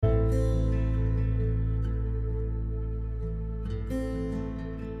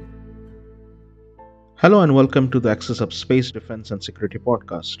Hello and welcome to the Axis of Space Defense and Security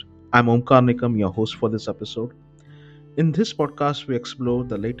podcast. I'm Omkar Nikam, your host for this episode. In this podcast, we explore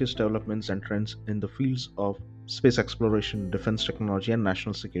the latest developments and trends in the fields of space exploration, defense technology, and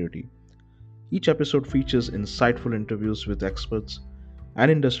national security. Each episode features insightful interviews with experts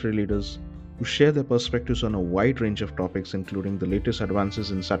and industry leaders who share their perspectives on a wide range of topics, including the latest advances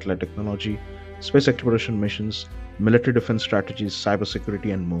in satellite technology, space exploration missions, military defense strategies,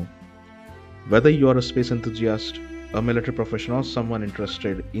 cybersecurity, and more. Whether you are a space enthusiast, a military professional, or someone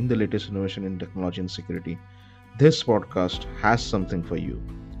interested in the latest innovation in technology and security, this podcast has something for you.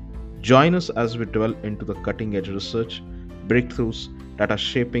 Join us as we delve into the cutting edge research, breakthroughs that are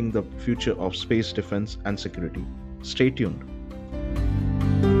shaping the future of space defense and security. Stay tuned.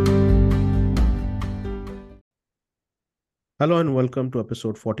 Hello and welcome to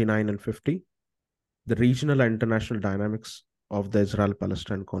episode 49 and 50, the regional and international dynamics of the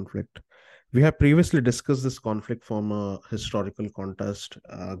Israel-Palestine conflict. We have previously discussed this conflict from a historical context,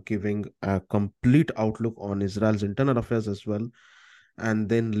 giving a complete outlook on Israel's internal affairs as well. And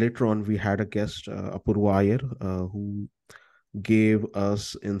then later on, we had a guest, Apoorva Iyer, who gave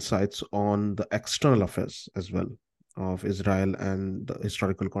us insights on the external affairs as well of Israel and the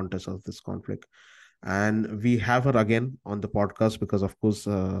historical context of this conflict. And we have her again on the podcast because, of course,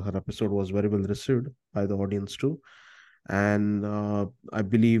 her episode was very well received by the audience too. And I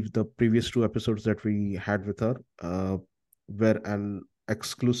believe the previous two episodes that we had with her were an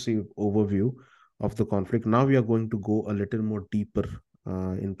exclusive overview of the conflict. Now we are going to go a little more deeper,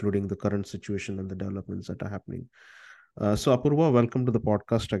 including the current situation and the developments that are happening. So, Apoorva, welcome to the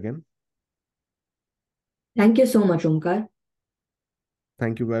podcast again. Thank you so much, Omkar.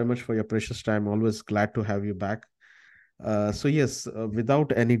 Thank you very much for your precious time. Always glad to have you back. Yes,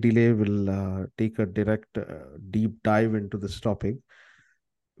 without any delay, we'll take a direct deep dive into this topic.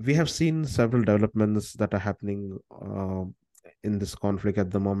 We have seen several developments that are happening in this conflict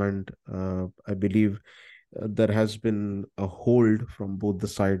at the moment. I believe there has been a hold from both the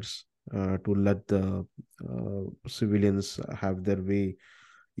sides to let the civilians have their way.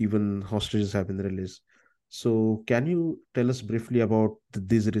 Even hostages have been released. So, can you tell us briefly about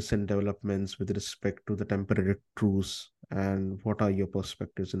these recent developments with respect to the temporary truce, and what are your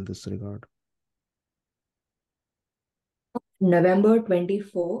perspectives in this regard? November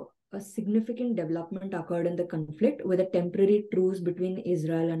 24, a significant development occurred in the conflict with a temporary truce between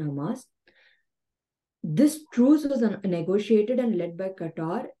Israel and Hamas. This truce was negotiated and led by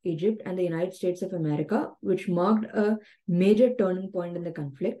Qatar, Egypt, and the United States of America, which marked a major turning point in the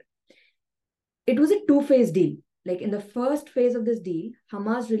conflict. It was a two-phase deal. Like in the first phase of this deal,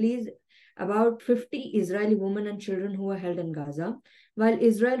 Hamas released about 50 Israeli women and children who were held in Gaza, while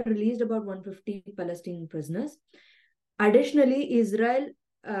Israel released about 150 Palestinian prisoners. Additionally, Israel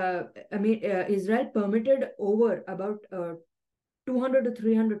permitted over about 200 to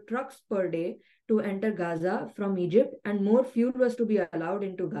 300 trucks per day to enter Gaza from Egypt, and more fuel was to be allowed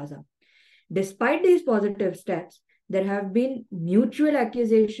into Gaza. Despite these positive steps, there have been mutual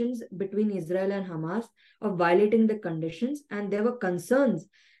accusations between Israel and Hamas of violating the conditions, and there were concerns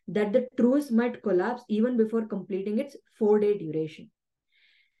that the truce might collapse even before completing its 4-day duration.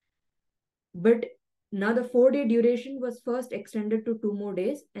 But now the 4-day duration was first extended to 2 more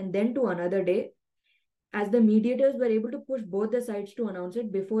days and then to another day, as the mediators were able to push both the sides to announce it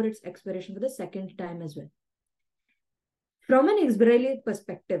before its expiration for the second time as well. From an Israeli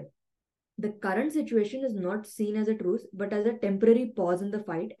perspective, the current situation is not seen as a truce, but as a temporary pause in the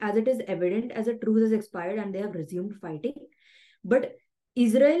fight, as it is evident as a truce has expired and they have resumed fighting. But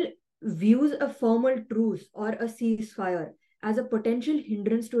Israel views a formal truce or a ceasefire as a potential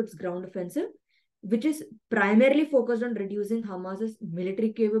hindrance to its ground offensive, which is primarily focused on reducing Hamas's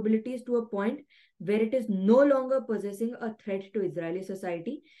military capabilities to a point where it is no longer possessing a threat to Israeli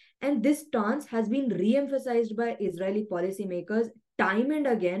society. And this stance has been re-emphasized by Israeli policymakers time and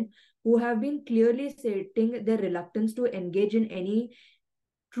again, who have been clearly stating their reluctance to engage in any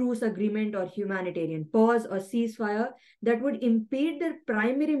truce agreement or humanitarian pause or ceasefire that would impede their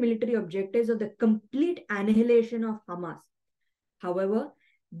primary military objectives of the complete annihilation of Hamas. However,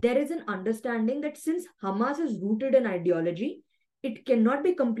 there is an understanding that since Hamas is rooted in ideology, it cannot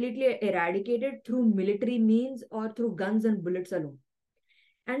be completely eradicated through military means or through guns and bullets alone.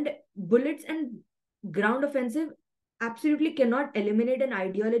 And bullets and ground offensive absolutely cannot eliminate an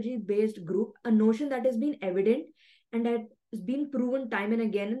ideology based group, a notion that has been evident and has been proven time and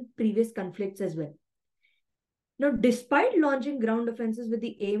again in previous conflicts as well. Now, despite launching ground offenses with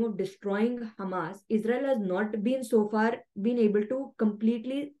the aim of destroying Hamas, Israel has not been so far been able to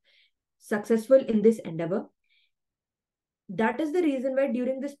completely successful in this endeavor. That is the reason why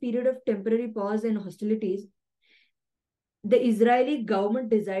during this period of temporary pause in hostilities, the Israeli government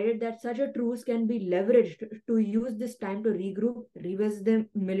decided that such a truce can be leveraged to use this time to regroup, revisit the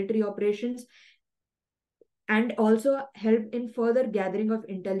military operations, and also help in further gathering of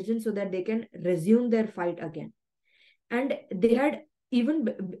intelligence so that they can resume their fight again. And they had, even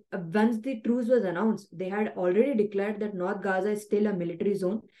once the truce was announced, they had already declared that North Gaza is still a military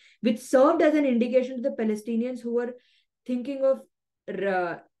zone, which served as an indication to the Palestinians who were thinking of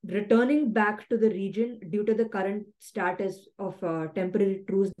returning back to the region due to the current status of temporary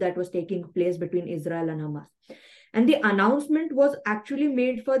truce that was taking place between Israel and Hamas. And the announcement was actually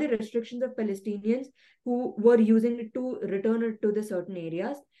made for the restrictions of Palestinians who were using it to return to the certain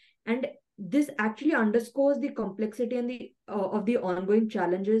areas. And this actually underscores the complexity and the of the ongoing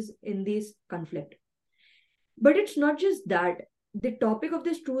challenges in this conflict. But it's not just that. The topic of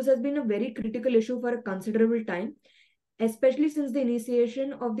this truce has been a very critical issue for a considerable time, especially since the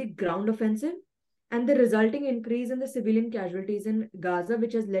initiation of the ground offensive and the resulting increase in the civilian casualties in Gaza,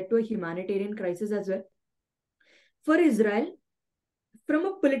 which has led to a humanitarian crisis as well. For Israel, from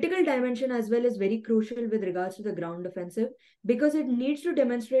a political dimension as well, is very crucial with regards to the ground offensive, because it needs to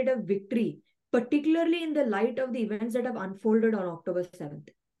demonstrate a victory, particularly in the light of the events that have unfolded on October 7th.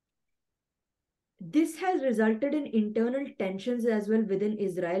 This has resulted in internal tensions as well within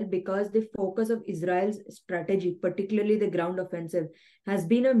Israel, because the focus of Israel's strategy, particularly the ground offensive, has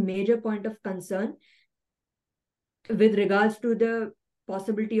been a major point of concern with regards to the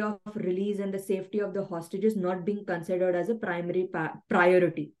possibility of release and the safety of the hostages not being considered as a primary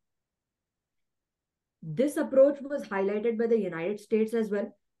priority. This approach was highlighted by the United States as well,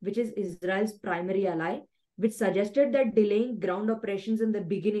 which is Israel's primary ally, which suggested that delaying ground operations in the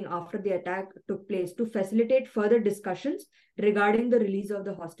beginning after the attack took place to facilitate further discussions regarding the release of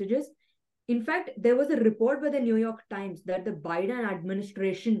the hostages. In fact, there was a report by the New York Times that the Biden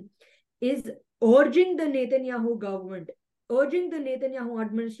administration is urging the Netanyahu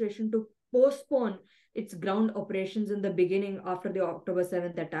administration to postpone its ground operations in the beginning after the October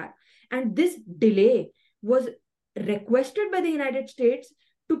 7th attack. And this delay was requested by the United States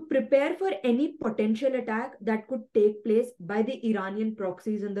to prepare for any potential attack that could take place by the Iranian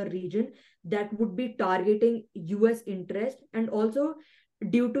proxies in the region that would be targeting US interest, and also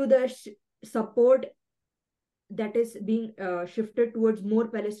due to the support that is being shifted towards more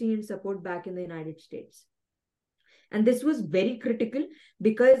Palestinian support back in the United States. And this was very critical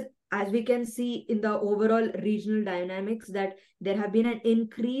because, as we can see in the overall regional dynamics, that there have been an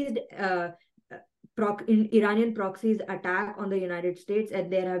increased in Iranian proxies attack on the United States,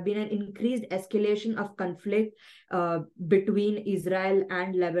 and there have been an increased escalation of conflict between Israel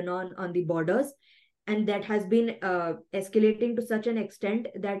and Lebanon on the borders. And that has been escalating to such an extent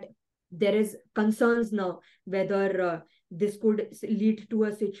that there is concerns now whether this could lead to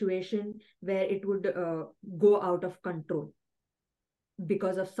a situation where it would go out of control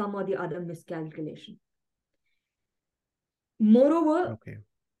because of some or the other miscalculation. Moreover, Okay.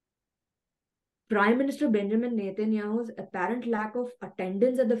 Prime Minister Benjamin Netanyahu's apparent lack of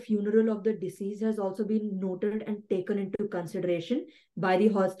attendance at the funeral of the deceased has also been noted and taken into consideration by the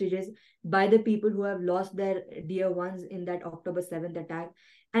hostages, by the people who have lost their dear ones in that October 7th attack.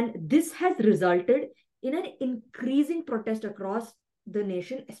 And this has resulted in an increasing protest across the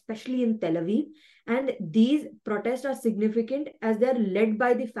nation, especially in Tel Aviv. And these protests are significant as they're led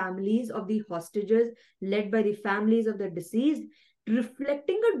by the families of the hostages, led by the families of the deceased,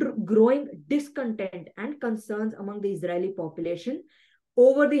 reflecting a growing discontent and concerns among the Israeli population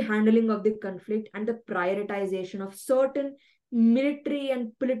over the handling of the conflict and the prioritization of certain military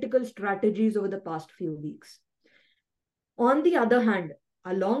and political strategies over the past few weeks. On the other hand,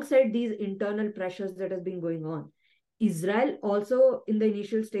 alongside these internal pressures that has been going on, Israel also, in the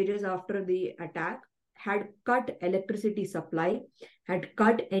initial stages after the attack, had cut electricity supply, had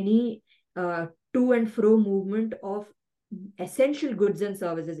cut any to and fro movement of essential goods and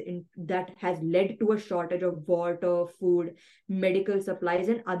services that has led to a shortage of water, food, medical supplies,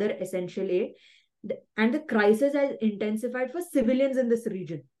 and other essential aid. And the crisis has intensified for civilians in this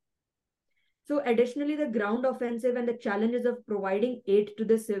region. So additionally, the ground offensive and the challenges of providing aid to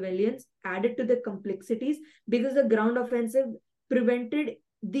the civilians added to the complexities, because the ground offensive prevented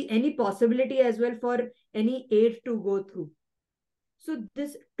any possibility as well for any aid to go through. So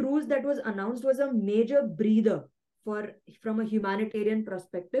this truce that was announced was a major breather from a humanitarian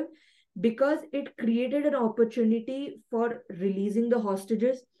perspective, because it created an opportunity for releasing the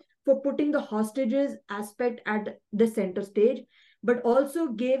hostages, for putting the hostages aspect at the center stage, but also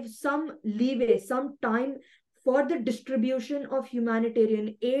gave some leeway, some time for the distribution of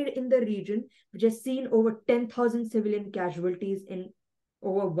humanitarian aid in the region, which has seen over 10,000 civilian casualties in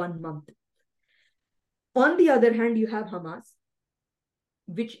over 1 month. On the other hand, you have Hamas,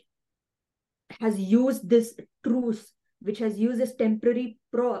 which has used this truce, which has used this temporary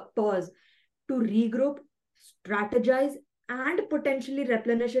pause to regroup, strategize, and potentially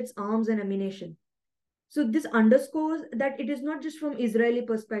replenish its arms and ammunition. So this underscores that it is not just from Israeli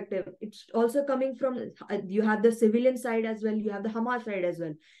perspective. It's also coming from, you have the civilian side as well, you have the Hamas side as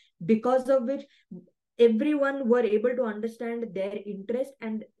well, because of which everyone were able to understand their interest,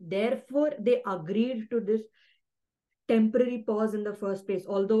 and therefore they agreed to this temporary pause in the first place.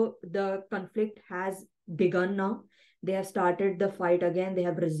 Although the conflict has begun now, they have started the fight again, they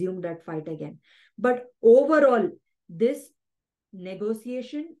have resumed that fight again. But overall, this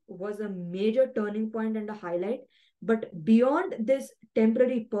negotiation was a major turning point and a highlight. But beyond this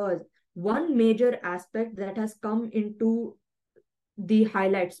temporary pause, one major aspect that has come into the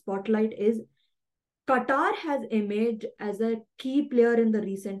highlight spotlight is Qatar has emerged as a key player in the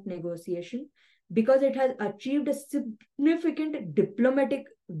recent negotiation because it has achieved a significant diplomatic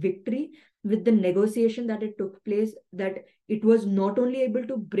victory with the negotiation that it took place, that it was not only able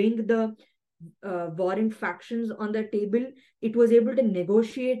to bring the warring factions on the table, it was able to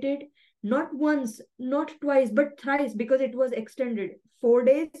negotiate it not once, not twice, but thrice, because it was extended 4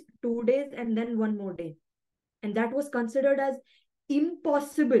 days, 2 days, and then one more day. And that was considered as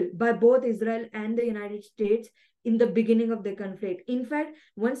impossible by both Israel and the United States in the beginning of the conflict. In fact,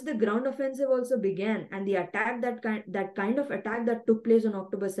 once the ground offensive also began and the attack, that kind of attack that took place on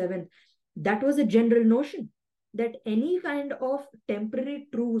October 7th, that was a general notion that any kind of temporary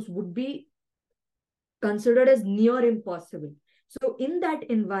truce would be considered as near impossible. So in that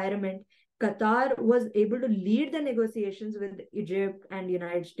environment, Qatar was able to lead the negotiations with Egypt and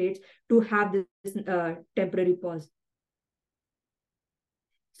United States to have this temporary pause.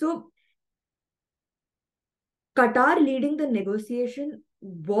 So Qatar leading the negotiation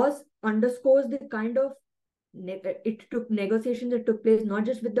was underscores the kind of negotiations that took place not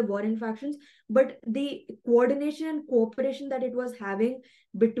just with the warring factions, but the coordination and cooperation that it was having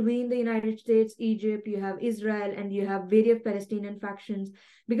between the United States, Egypt, you have Israel, and you have various Palestinian factions,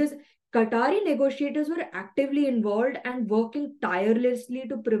 because Qatari negotiators were actively involved and working tirelessly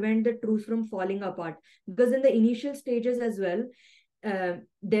to prevent the truce from falling apart. Because in the initial stages as well,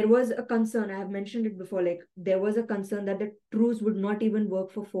 there was a concern, I have mentioned it before, like there was a concern that the truce would not even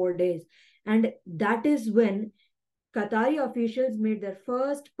work for 4 days. And that is when Qatari officials made their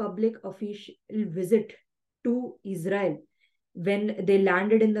first public official visit to Israel, when they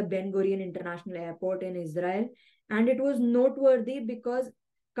landed in the Ben Gurion International Airport in Israel. And it was noteworthy because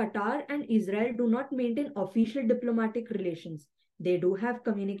Qatar and Israel do not maintain official diplomatic relations. They do have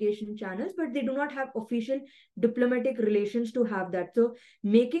communication channels, but they do not have official diplomatic relations to have that. So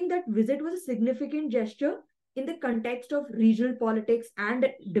making that visit was a significant gesture in the context of regional politics and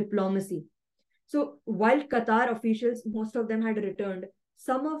diplomacy. So while Qatar officials, most of them had returned,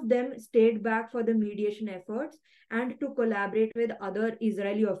 some of them stayed back for the mediation efforts and to collaborate with other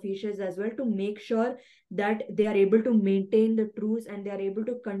Israeli officials as well to make sure that they are able to maintain the truce and they are able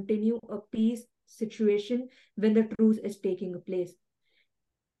to continue a peace situation when the truce is taking place.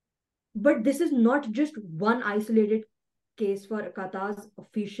 But this is not just one isolated case for Qatar's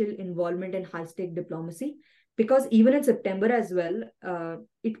official involvement in high-stake diplomacy, because even in September as well,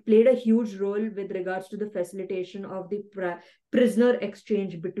 it played a huge role with regards to the facilitation of the prisoner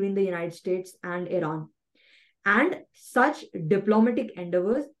exchange between the United States and Iran. And such diplomatic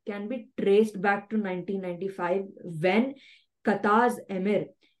endeavors can be traced back to 1995, when Qatar's emir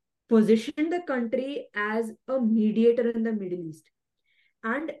positioned the country as a mediator in the Middle East.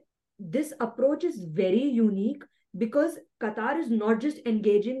 And this approach is very unique because Qatar is not just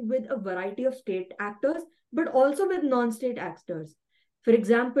engaging with a variety of state actors, but also with non-state actors. For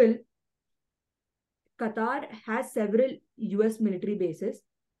example, Qatar has several US military bases.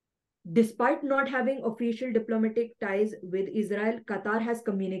 Despite not having official diplomatic ties with Israel, Qatar has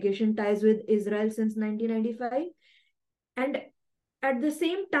communication ties with Israel since 1995. And at the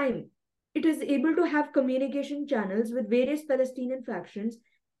same time, it is able to have communication channels with various Palestinian factions,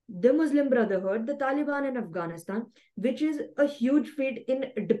 the Muslim Brotherhood, the Taliban in Afghanistan, which is a huge feat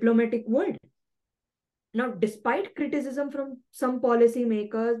in diplomatic world. Now, despite criticism from some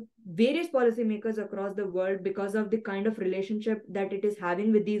policymakers, various policymakers across the world, because of the kind of relationship that it is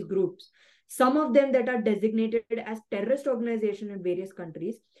having with these groups, some of them that are designated as terrorist organizations in various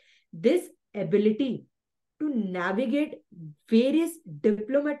countries, this ability to navigate various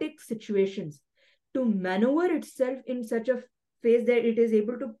diplomatic situations, to maneuver itself in such a phase that it is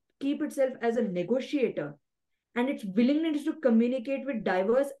able to keep itself as a negotiator, and its willingness to communicate with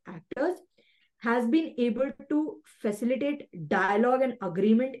diverse actors has been able to facilitate dialogue and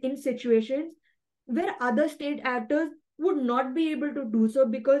agreement in situations where other state actors would not be able to do so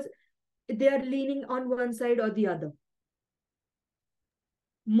because they are leaning on one side or the other.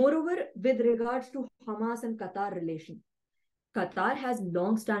 Moreover, with regards to Hamas and Qatar relation, Qatar has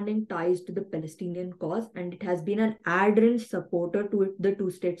long-standing ties to the Palestinian cause, and it has been an ardent supporter to the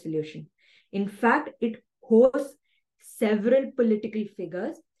two-state solution. In fact, it hosts several political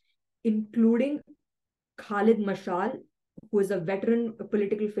figures, including Khalid Mashal, who is a veteran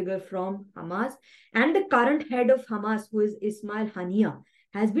political figure from Hamas, and the current head of Hamas, who is Ismail Haniyeh,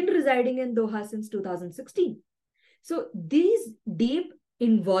 has been residing in Doha since 2016. So these deep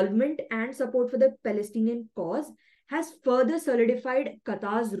involvement and support for the Palestinian cause has further solidified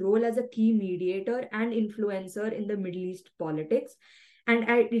Qatar's role as a key mediator and influencer in the Middle East politics. And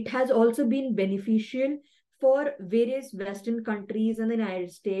it has also been beneficial for various Western countries and the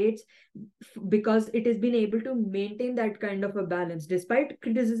United States because it has been able to maintain that kind of a balance, despite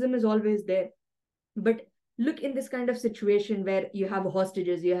criticism is always there. But look, in this kind of situation where you have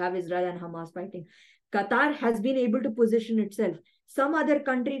hostages, you have Israel and Hamas fighting, Qatar has been able to position itself. Some other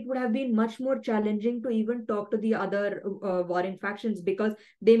country, it would have been much more challenging to even talk to the other warring factions because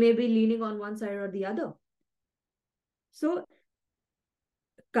they may be leaning on one side or the other. So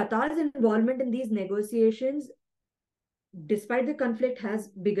Qatar's involvement in these negotiations, despite the conflict has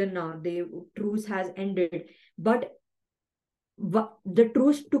begun now, the truce has ended, but the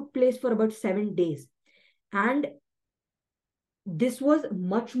truce took place for about 7 days. And this was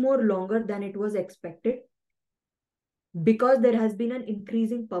much more longer than it was expected because there has been an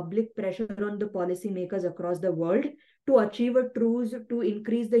increasing public pressure on the policymakers across the world to achieve a truce, to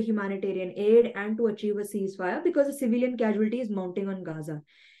increase the humanitarian aid, and to achieve a ceasefire because the civilian casualty is mounting on Gaza.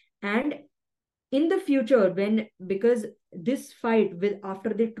 And in the future, because this fight with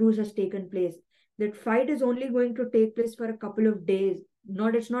after the truce has taken place, that fight is only going to take place for a couple of days.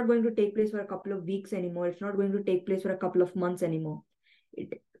 It's not going to take place for a couple of weeks anymore. It's not going to take place for a couple of months anymore.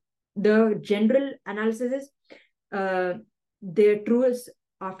 The general analysis is the truce,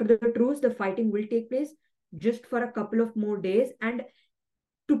 after the truce, the fighting will take place just for a couple of more days. And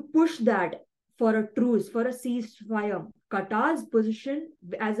to push that for a truce, for a ceasefire, Qatar's position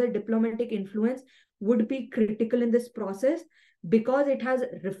as a diplomatic influence would be critical in this process because it has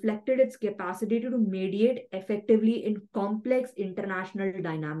reflected its capacity to mediate effectively in complex international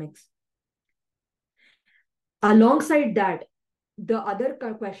dynamics. Alongside that, the other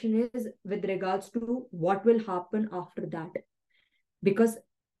question is with regards to what will happen after that, because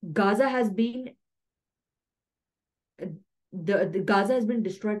Gaza has been the Gaza has been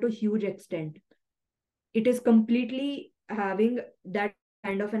destroyed to a huge extent. It is completely having that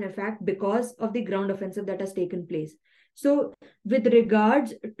kind of an effect because of the ground offensive that has taken place. So, with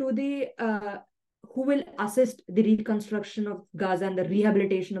regards to the who will assist the reconstruction of Gaza and the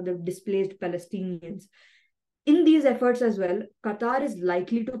rehabilitation of the displaced Palestinians, in these efforts as well, Qatar is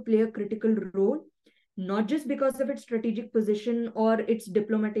likely to play a critical role, not just because of its strategic position or its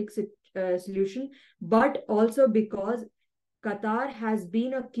diplomatic solution, but also because Qatar has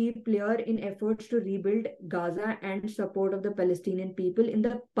been a key player in efforts to rebuild Gaza and support of the Palestinian people in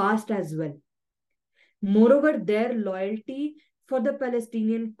the past as well. Moreover, their loyalty for the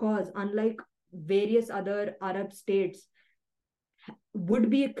Palestinian cause, unlike various other Arab states, would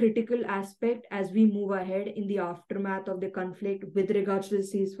be a critical aspect as we move ahead in the aftermath of the conflict with regards to the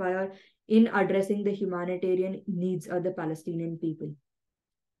ceasefire in addressing the humanitarian needs of the Palestinian people.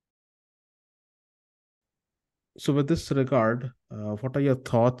 So, with this regard, what are your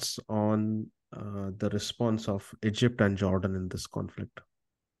thoughts on the response of Egypt and Jordan in this conflict?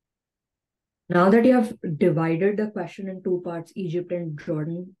 Now that you have divided the question in two parts, Egypt and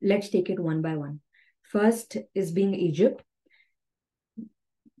Jordan, let's take it one by one. First is being Egypt.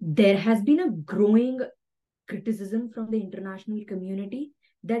 There has been a growing criticism from the international community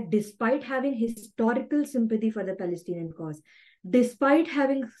that despite having historical sympathy for the Palestinian cause, despite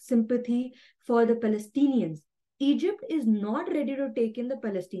having sympathy for the Palestinians, Egypt is not ready to take in the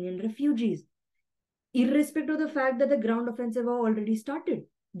Palestinian refugees, irrespective of the fact that the ground offensive have already started,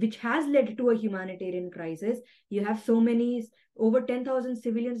 which has led to a humanitarian crisis. You have so many, over 10,000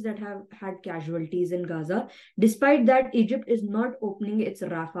 civilians that have had casualties in Gaza. Despite that, Egypt is not opening its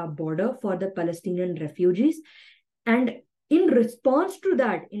Rafah border for the Palestinian refugees. And in response to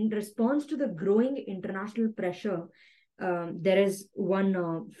that, in response to the growing international pressure, there is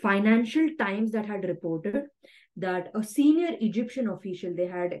one Financial Times that had reported that a senior Egyptian official, they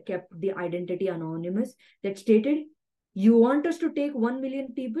had kept the identity anonymous, that stated, "You want us to take 1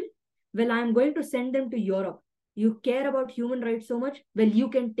 million people? Well, I'm going to send them to Europe. You care about human rights so much, well, you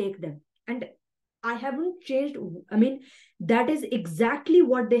can take them. And I haven't changed. I mean, that is exactly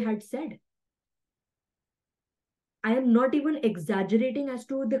what they had said. I am not even exaggerating as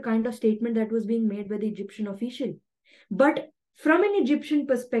to the kind of statement that was being made by the Egyptian official. But from an Egyptian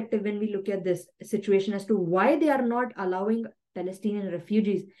perspective, when we look at this situation as to why they are not allowing Palestinian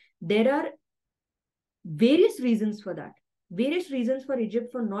refugees, there are various reasons for that. Various reasons for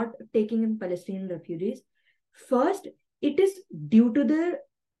Egypt for not taking in Palestinian refugees. First, it is due to the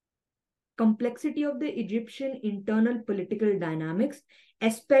complexity of the Egyptian internal political dynamics,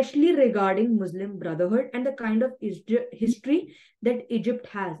 especially regarding Muslim Brotherhood and the kind of history that Egypt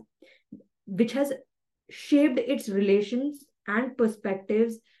has, which has shaped its relations and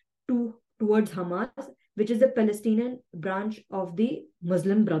perspectives towards Hamas, which is the Palestinian branch of the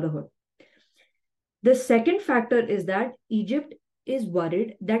Muslim Brotherhood. The second factor is that Egypt is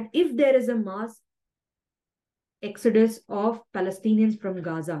worried that if there is a mass exodus of Palestinians from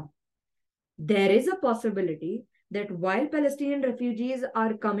Gaza, there is a possibility that while Palestinian refugees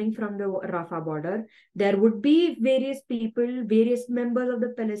are coming from the Rafah border, there would be various people, various members of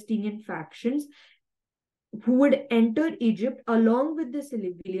the Palestinian factions who would enter Egypt along with the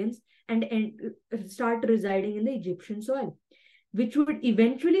civilians and start residing in the Egyptian soil, which would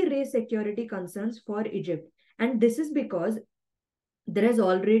eventually raise security concerns for Egypt. And this is because there has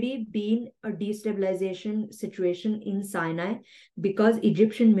already been a destabilization situation in Sinai, because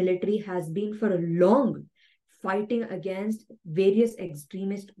Egyptian military has been for a long fighting against various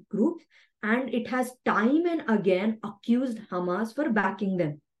extremist groups, and it has time and again accused Hamas for backing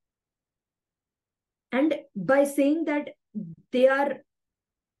them. And by saying that they are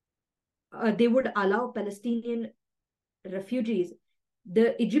they would allow Palestinian refugees,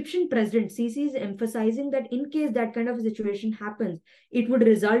 the Egyptian president Sisi is emphasizing that in case that kind of a situation happens, it would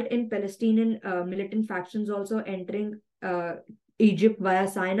result in Palestinian militant factions also entering Egypt via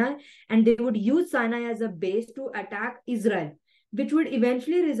Sinai, and they would use Sinai as a base to attack Israel, which would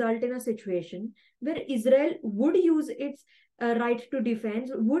eventually result in a situation where Israel would use its right to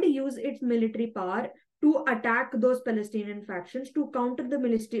defense, would use its military power to attack those Palestinian factions, to counter the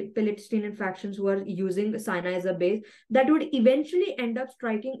Palestinian factions who are using Sinai as a base, that would eventually end up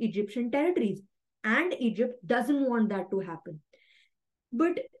striking Egyptian territories. And Egypt doesn't want that to happen.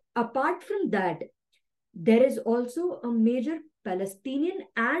 But apart from that, there is also a major Palestinian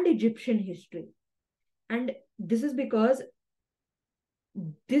and Egyptian history. And this is because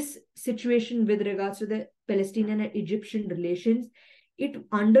this situation with regards to the Palestinian and Egyptian relations, it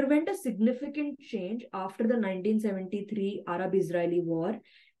underwent a significant change after the 1973 Arab-Israeli War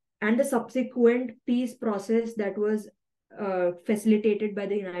and the subsequent peace process that was facilitated by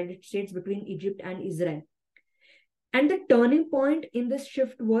the United States between Egypt and Israel. And the turning point in this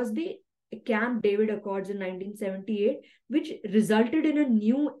shift was the Camp David Accords in 1978, which resulted in a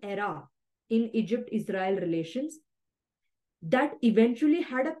new era in Egypt-Israel relations that eventually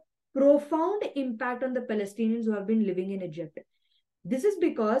had a profound impact on the Palestinians who have been living in Egypt. This is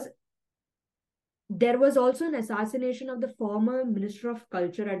because there was also an assassination of the former Minister of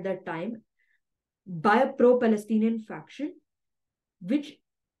Culture at that time by a pro-Palestinian faction, which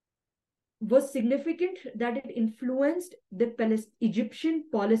was significant that it influenced the Egyptian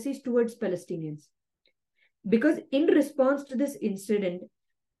policies towards Palestinians. Because in response to this incident,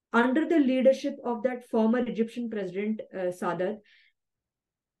 under the leadership of that former Egyptian president, Sadat,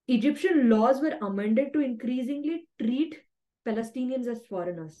 Egyptian laws were amended to increasingly treat Palestinians as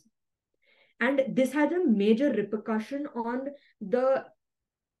foreigners. And this had a major repercussion on the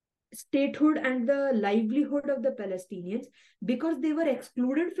statehood and the livelihood of the Palestinians, because they were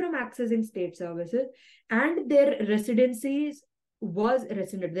excluded from accessing state services and their residencies was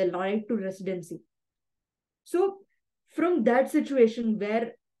rescinded, their right to residency. So from that situation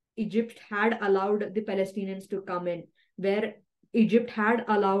where Egypt had allowed the Palestinians to come in, where Egypt had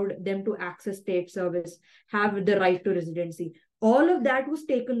allowed them to access state service, have the right to residency, all of that was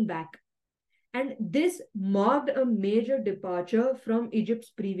taken back. And this marked a major departure from Egypt's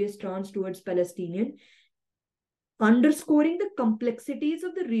previous stance towards Palestinian, underscoring the complexities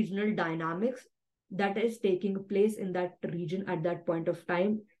of the regional dynamics that is taking place in that region at that point of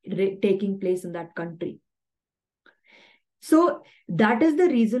time, taking place in that country. So that is the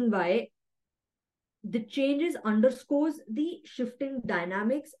reason why the changes underscores the shifting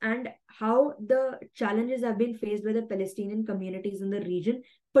dynamics and how the challenges have been faced by the Palestinian communities in the region,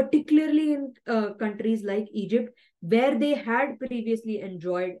 particularly in countries like Egypt, where they had previously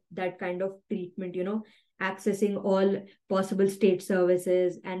enjoyed that kind of treatment, accessing all possible state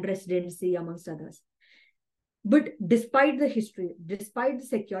services and residency, amongst others. But despite the history, despite the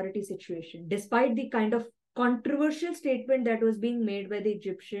security situation, despite the kind of controversial statement that was being made by the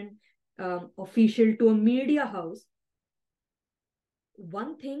Egyptian official to a media house.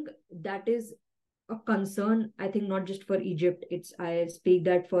 One thing that is a concern, I think not just for Egypt, I speak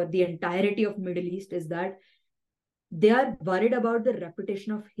that for the entirety of Middle East, is that they are worried about the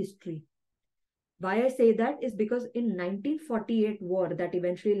repetition of history. Why I say that is because in 1948 war that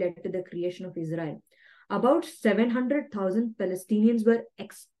eventually led to the creation of Israel, about 700,000 Palestinians were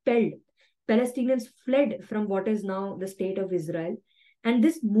expelled. Palestinians fled from what is now the state of Israel. And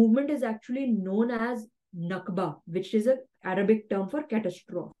this movement is actually known as Nakba, which is an Arabic term for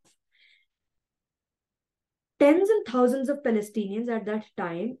catastrophe. Tens and thousands of Palestinians at that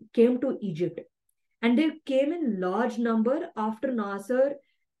time came to Egypt. And they came in large number after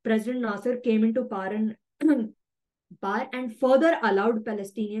President Nasser came into power and further allowed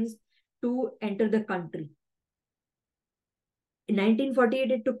Palestinians to enter the country. In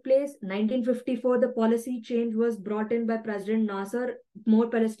 1948, it took place. 1954, the policy change was brought in by President Nasser. More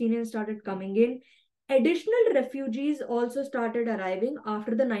Palestinians started coming in. Additional refugees also started arriving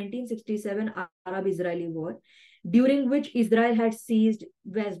after the 1967 Arab-Israeli war, during which Israel had seized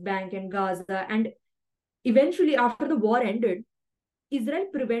West Bank and Gaza. And eventually, after the war ended, Israel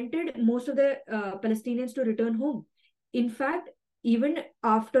prevented most of the Palestinians to return home. In fact, even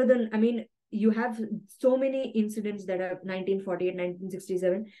after you have so many incidents that are 1948,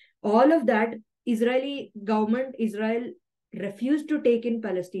 1967, all of that, Israeli government, Israel refused to take in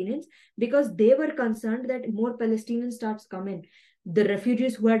Palestinians because they were concerned that more Palestinians starts coming. The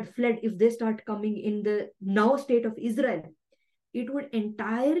refugees who had fled, if they start coming in the now state of Israel, it would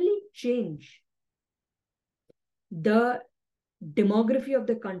entirely change the demography of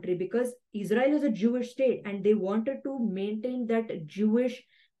the country, because Israel is a Jewish state and they wanted to maintain that Jewish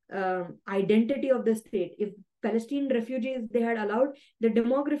identity of the state. If Palestinian refugees they had allowed, the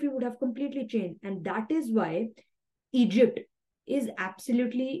demography would have completely changed. And that is why Egypt is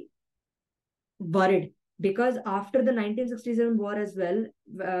absolutely worried, because after the 1967 war as well,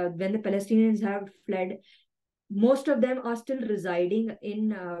 when the Palestinians have fled, most of them are still residing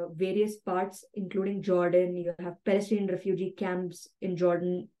in various parts, including Jordan. You have Palestinian refugee camps in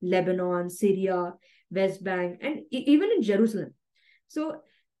Jordan, Lebanon, Syria, West Bank, and even in Jerusalem. So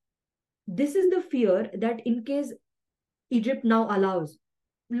this is the fear that in case Egypt now allows,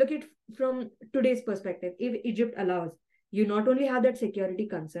 look at from today's perspective, if Egypt allows, you not only have that security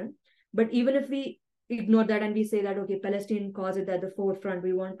concern, but even if we ignore that and we say that, okay, Palestine cause it at the forefront,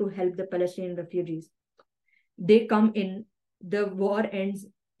 we want to help the Palestinian refugees, they come in, the war ends.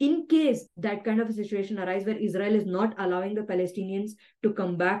 In case that kind of a situation arises where Israel is not allowing the Palestinians to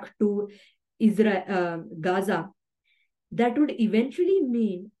come back to Gaza, that would eventually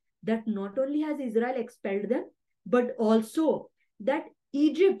mean that not only has Israel expelled them, but also that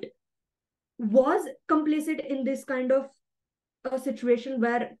Egypt was complicit in this kind of a situation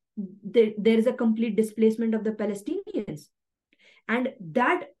where there is a complete displacement of the Palestinians. And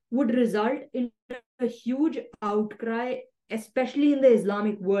that would result in a huge outcry, especially in the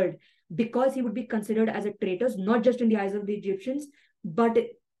Islamic world, because he would be considered as a traitor, not just in the eyes of the Egyptians, but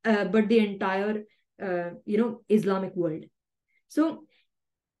the entire Islamic world. So,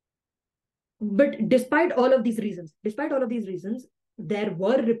 but despite all of these reasons, there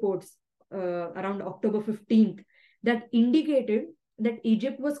were reports around October 15th that indicated that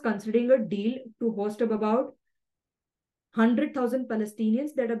Egypt was considering a deal to host up about 100,000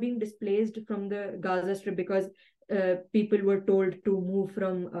 Palestinians that are being displaced from the Gaza Strip, because people were told to move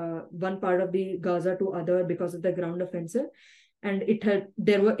from one part of the Gaza to other because of the ground offensive, and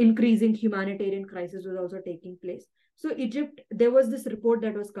there were increasing humanitarian crisis was also taking place. So Egypt, there was this report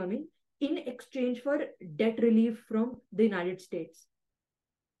that was coming in exchange for debt relief from the United States,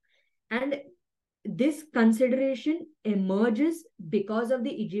 and this consideration emerges because of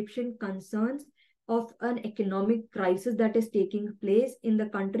the Egyptian concerns of an economic crisis that is taking place in the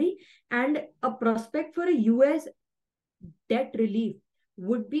country, and a prospect for a US debt relief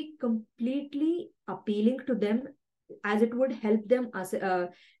would be completely appealing to them, as it would help them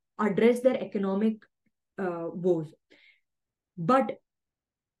address their economic woes. But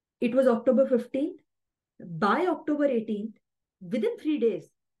it was October 15th. By October 18th, within 3 days,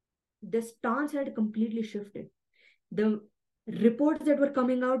 the stance had completely shifted. The reports that were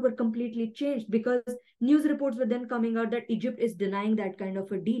coming out were completely changed, because news reports were then coming out that Egypt is denying that kind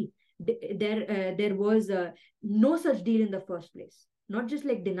of a deal. There was no such deal in the first place. Not just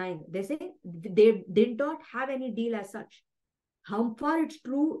like denying, they say they did not have any deal as such. How far it's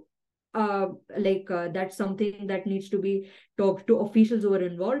true, that's something that needs to be talked to officials who are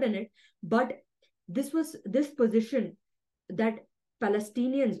involved in it. But this position that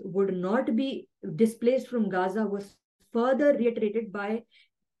Palestinians would not be displaced from Gaza was further reiterated by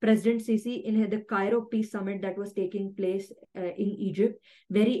President Sisi in the Cairo Peace Summit that was taking place in Egypt,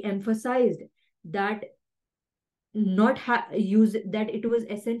 where he emphasized that use that it was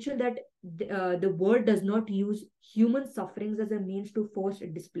essential that the world does not use human sufferings as a means to force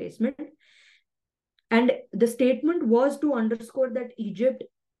displacement. And the statement was to underscore that Egypt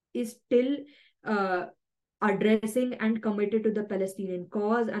is still uh, addressing and committed to the Palestinian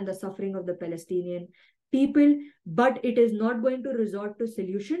cause and the suffering of the Palestinian people, but it is not going to resort to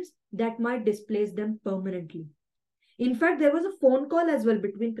solutions that might displace them permanently. In fact, there was a phone call as well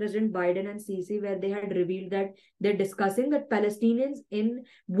between President Biden and Sisi where they had revealed that they're discussing that Palestinians in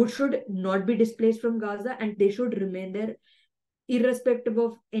would should not be displaced from Gaza and they should remain there irrespective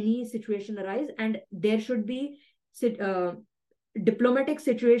of any situation arise, and there should be uh, diplomatic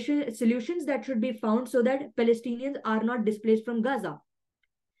situation solutions that should be found so that Palestinians are not displaced from Gaza.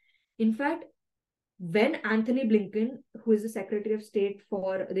 In fact, when Anthony Blinken, who is the Secretary of State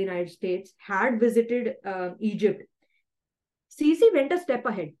for the United States, had visited Egypt, Sisi went a step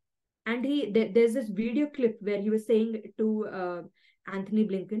ahead, and there's this video clip where he was saying to Anthony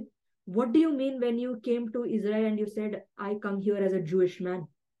Blinken, "What do you mean when you came to Israel and you said I come here as a Jewish man?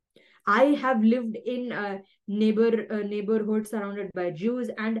 I have lived in a neighborhood surrounded by Jews,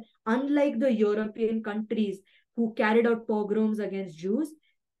 and unlike the European countries who carried out pogroms against Jews,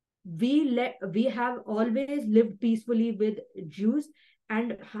 we have always lived peacefully with Jews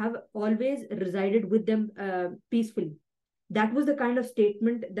and have always resided with them peacefully." That was the kind of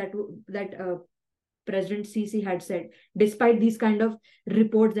statement that President Sisi had said, despite these kind of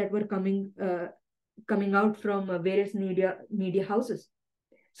reports that were coming out from various media houses.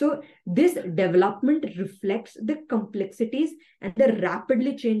 So this development reflects the complexities and the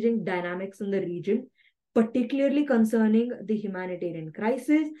rapidly changing dynamics in the region, particularly concerning the humanitarian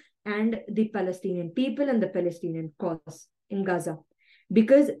crisis and the Palestinian people and the Palestinian cause in Gaza.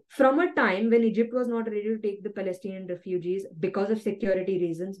 Because from a time when Egypt was not ready to take the Palestinian refugees because of security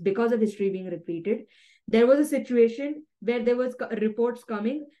reasons, because of history being repeated, there was a situation where there was reports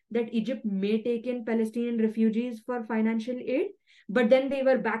coming that Egypt may take in Palestinian refugees for financial aid, but then they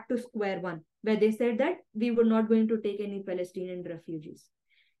were back to square one, where they said that we were not going to take any Palestinian refugees.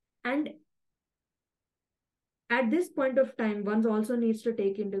 And at this point of time, one also needs to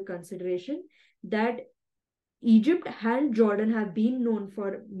take into consideration that Egypt and Jordan have been known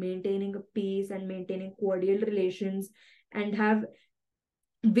for maintaining peace and maintaining cordial relations and have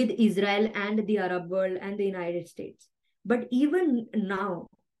with Israel and the Arab world and the United States. But even now,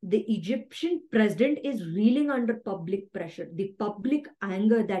 the Egyptian president is reeling under public pressure, the public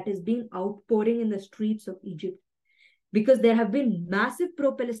anger that is being outpouring in the streets of Egypt, because there have been massive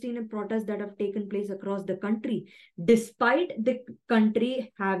pro-Palestinian protests that have taken place across the country, despite the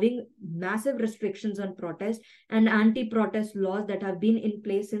country having massive restrictions on protest and anti-protest laws that have been in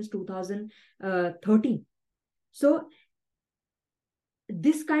place since 2013. So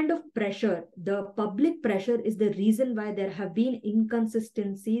this kind of pressure, the public pressure, is the reason why there have been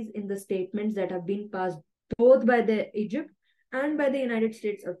inconsistencies in the statements that have been passed both by the Egypt and by the United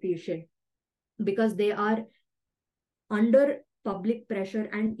States official, because they are under public pressure,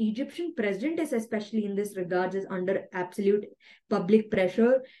 and Egyptian president is especially in this regards is under absolute public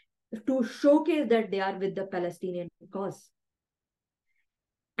pressure to showcase that they are with the Palestinian cause.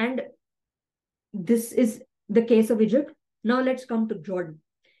 And this is the case of Egypt. Now let's come to Jordan.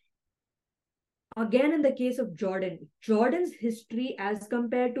 Again, in the case of Jordan, Jordan's history as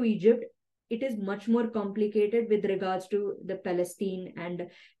compared to Egypt, it is much more complicated with regards to the Palestine and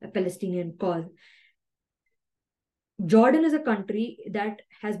Palestinian cause. Jordan is a country that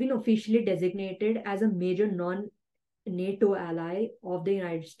has been officially designated as a major non-NATO ally of the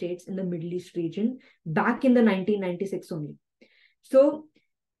United States in the Middle East region back in the 1996 only. So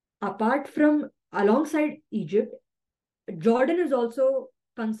apart from, alongside Egypt, Jordan is also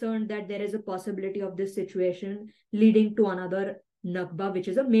concerned that there is a possibility of this situation leading to another Nakba, which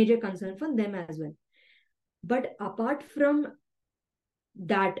is a major concern for them as well. But apart from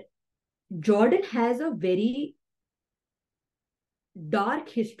that, Jordan has a very dark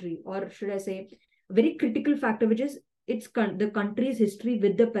history, or should I say, a very critical factor, which is the country's history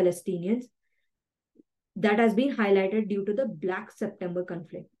with the Palestinians that has been highlighted due to the Black September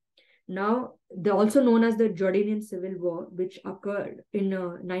conflict. Now, they're also known as the Jordanian Civil War, which occurred in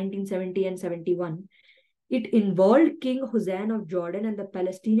 1970 and 71. It involved King Hussein of Jordan and the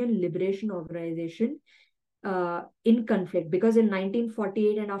Palestinian Liberation Organization in conflict, because in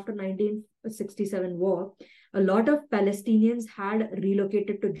 1948 and after 1967 war, a lot of Palestinians had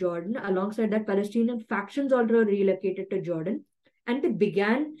relocated to Jordan. Alongside that, Palestinian factions also relocated to Jordan. and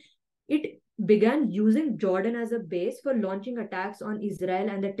it began using Jordan as a base for launching attacks on Israel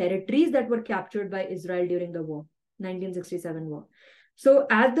and the territories that were captured by Israel during the war, 1967 war. So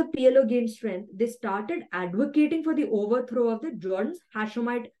as the PLO gained strength, they started advocating for the overthrow of the Jordan's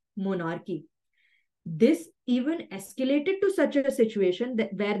Hashemite monarchy. This even escalated to such a situation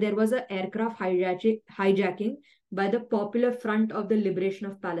where there was an aircraft hijacking by the Popular Front of the Liberation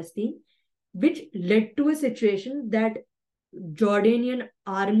of Palestine, which led to a situation that Jordanian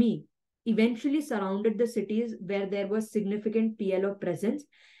army eventually surrounded the cities where there was significant PLO presence,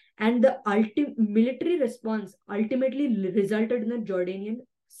 and the military response ultimately resulted in a Jordanian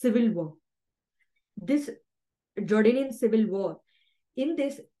civil war. This Jordanian civil war, in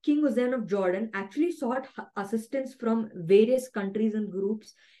this, King Hussein of Jordan actually sought assistance from various countries and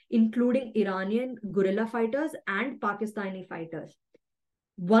groups, including Iranian guerrilla fighters and Pakistani fighters.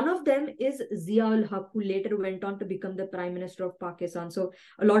 One of them is Zia-ul-Haq, who later went on to become the Prime Minister of Pakistan. So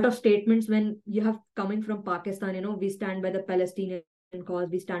a lot of statements when you have coming from Pakistan, we stand by the Palestinian cause,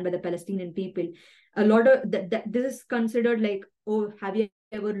 we stand by the Palestinian people. A lot of this is considered like, oh, have you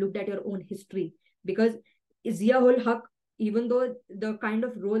ever looked at your own history? Because Zia-ul-Haq, even though the kind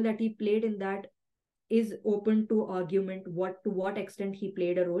of role that he played in that is open to argument, to what extent he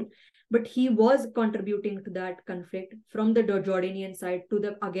played a role, but he was contributing to that conflict from the Jordanian side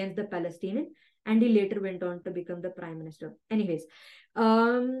against the Palestinian, and he later went on to become the prime minister. Anyways,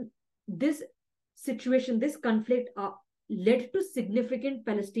 this situation, this conflict led to significant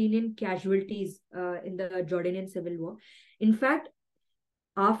Palestinian casualties in the Jordanian civil war. In fact,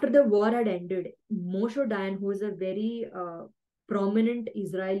 after the war had ended, Moshe Dayan, who is a very prominent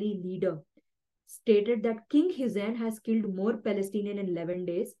Israeli leader, stated that King Hussein has killed more Palestinians in 11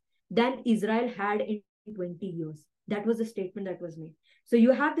 days than Israel had in 20 years. That was the statement that was made. So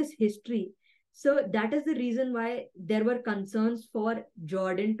you have this history. So that is the reason why there were concerns for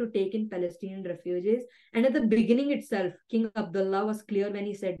Jordan to take in Palestinian refugees. And at the beginning itself, King Abdullah was clear when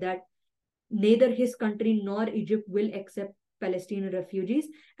he said that neither his country nor Egypt will accept Palestinian refugees.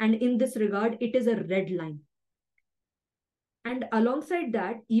 And in this regard, it is a red line. And alongside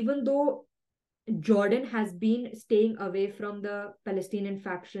that, even though Jordan has been staying away from the Palestinian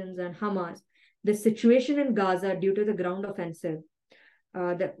factions and Hamas, the situation in Gaza due to the ground offensive,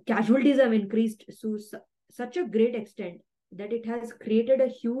 the casualties have increased to such a great extent that it has created a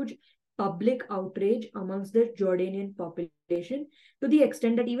huge public outrage amongst the Jordanian population, to the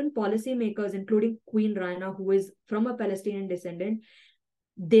extent that even policymakers, including Queen Rana, who is from a Palestinian descendant,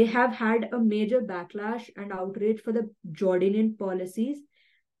 they have had a major backlash and outrage for the Jordanian policies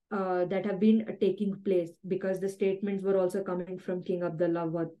that have been taking place, because the statements were also coming from King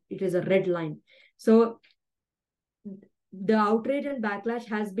Abdullah. It is a red line. So the outrage and backlash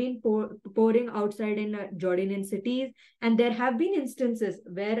has been pouring outside in Jordanian cities, and there have been instances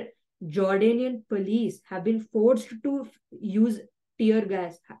where Jordanian police have been forced to use tear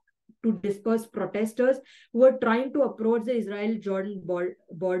gas to disperse protesters who are trying to approach the Israel-Jordan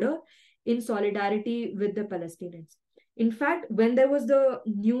border in solidarity with the Palestinians. In fact, when there was the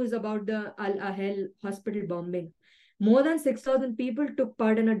news about the Al-Ahel hospital bombing, more than 6,000 people took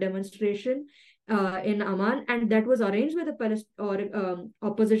part in a demonstration in Amman, and that was arranged by the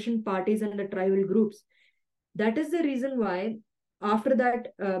opposition parties and the tribal groups. That is the reason why, after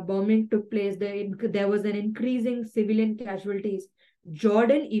that bombing took place, there was an increasing civilian casualties.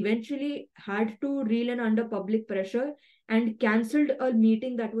 Jordan eventually had to reel in under public pressure and cancelled a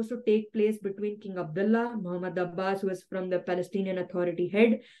meeting that was to take place between King Abdullah, Muhammad Abbas, who is from the Palestinian Authority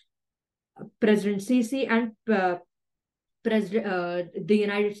head, President Sisi, and the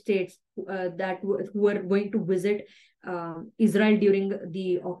United States, who were going to visit Israel during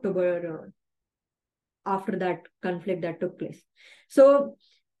the October, after that conflict that took place. So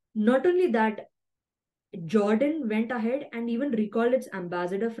not only that, Jordan went ahead and even recalled its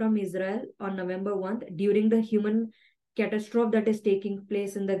ambassador from Israel on November 1st during the human catastrophe that is taking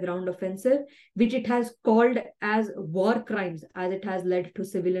place in the ground offensive, which it has called as war crimes, as it has led to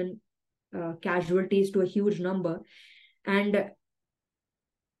civilian casualties to a huge number. And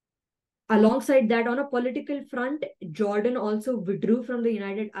alongside that, on a political front, Jordan also withdrew from the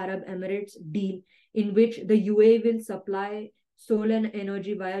United Arab Emirates deal, in which the UAE will supply solar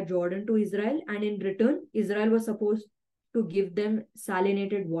energy via Jordan to Israel, and in return, Israel was supposed to give them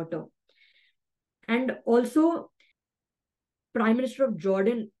salinated water. And also, Prime Minister of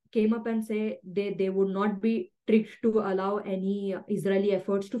Jordan came up and said they would not be tricked to allow any Israeli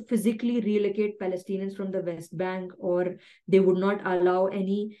efforts to physically relocate Palestinians from the West Bank, or they would not allow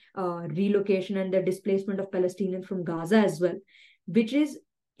any relocation and the displacement of Palestinians from Gaza as well, which is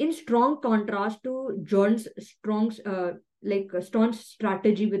in strong contrast to Jordan's strong staunch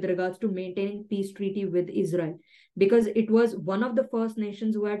strategy with regards to maintaining peace treaty with Israel, because it was one of the first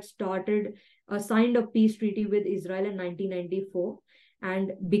nations who had signed a peace treaty with Israel in 1994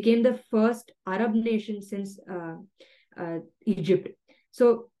 and became the first Arab nation since Egypt.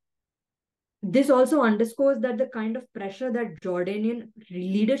 So this also underscores that the kind of pressure that Jordanian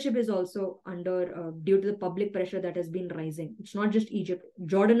leadership is also under due to the public pressure that has been rising. It's not just Egypt,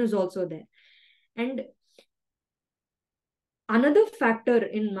 Jordan is also there. And another factor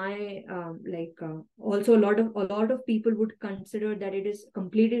in my also a lot of people would consider that it is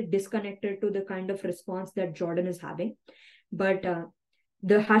completely disconnected to the kind of response that Jordan is having. But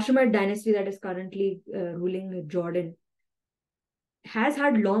the Hashemite dynasty that is currently ruling Jordan has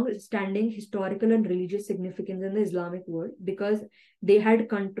had long-standing historical and religious significance in the Islamic world, because they had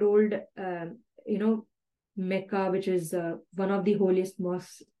controlled, Mecca, which is one of the holiest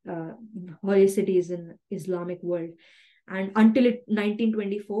mosques, holiest cities in Islamic world, and until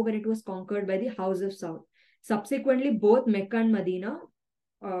 1924, when it was conquered by the House of Saud. Subsequently, both Mecca and Medina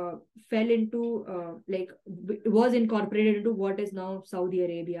fell into was incorporated into what is now Saudi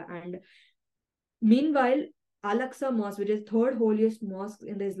Arabia. And meanwhile, Al-Aqsa Mosque, which is third holiest mosque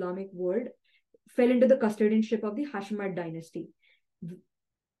in the Islamic world, fell into the custodianship of the Hashemite dynasty.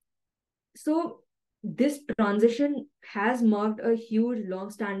 So this transition has marked a huge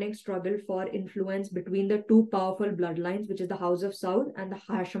long-standing struggle for influence between the two powerful bloodlines, which is the House of Saud and the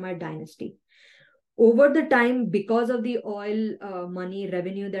Hashemite dynasty. Over the time, because of the oil money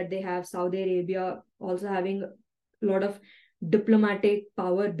revenue that they have, Saudi Arabia also having a lot of diplomatic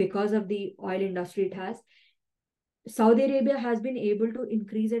power because of the oil industry it has, Saudi Arabia has been able to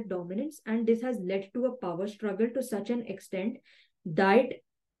increase its dominance, and this has led to a power struggle to such an extent that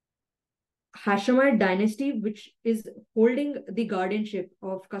Hashemite dynasty, which is holding the custodianship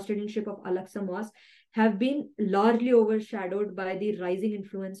of Al-Aqsa Mosque, have been largely overshadowed by the rising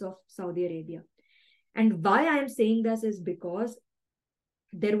influence of Saudi Arabia. And why I am saying this is because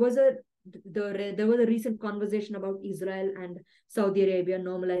there was a recent conversation about Israel and Saudi Arabia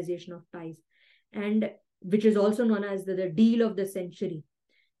normalization of ties, and which is also known as the deal of the century.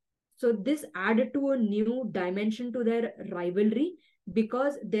 So this added to a new dimension to their rivalry,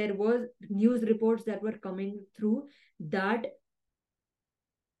 because there was news reports that were coming through that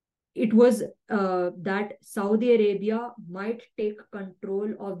it was that Saudi Arabia might take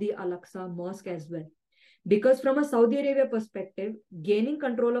control of the Al-Aqsa Mosque as well. Because from a Saudi Arabia perspective, gaining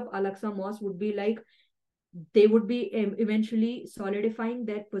control of Al-Aqsa Mosque would be like they would be eventually solidifying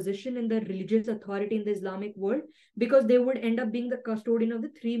their position in the religious authority in the Islamic world, because they would end up being the custodian of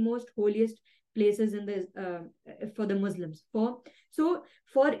the three most holiest places in the for the Muslims. For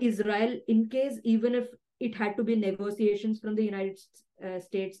Israel, in case even if it had to be negotiations from the United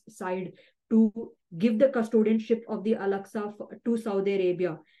States side to give the custodianship of the Al-Aqsa to Saudi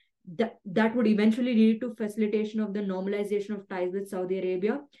Arabia, that would eventually lead to facilitation of the normalization of ties with Saudi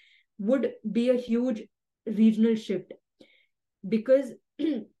Arabia, would be a huge regional shift. Because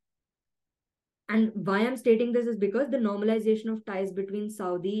and why I'm stating this is because the normalization of ties between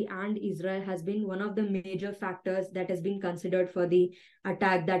Saudi and Israel has been one of the major factors that has been considered for the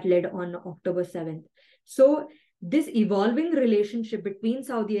attack that led on October 7th. So this evolving relationship between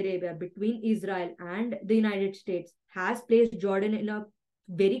Saudi Arabia, between Israel and the United States, has placed Jordan in a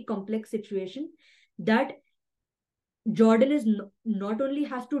very complex situation, that Jordan is not only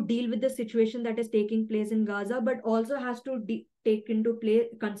has to deal with the situation that is taking place in Gaza, but also has to take into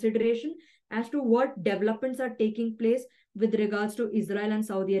consideration as to what developments are taking place with regards to Israel and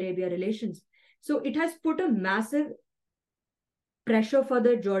Saudi Arabia relations. So it has put a massive pressure for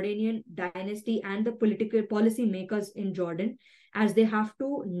the Jordanian dynasty and the political policy makers in Jordan, as they have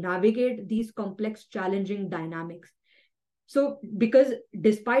to navigate these complex, challenging dynamics. So because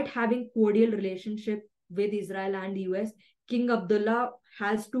despite having cordial relationship with Israel and the US, King Abdullah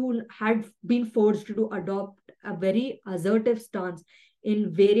had been forced to adopt a very assertive stance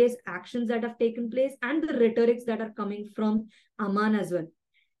in various actions that have taken place and the rhetorics that are coming from Amman as well.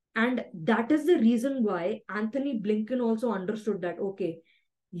 And that is the reason why Anthony Blinken also understood that, okay,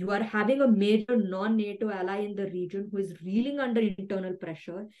 you are having a major non-NATO ally in the region who is reeling under internal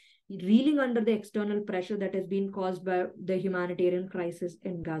pressure, reeling under the external pressure that has been caused by the humanitarian crisis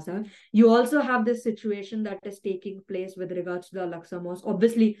in Gaza. You also have this situation that is taking place with regards to the Al-Aqsa Mosque.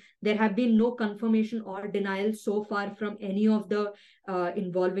 Obviously, there have been no confirmation or denial so far from any of the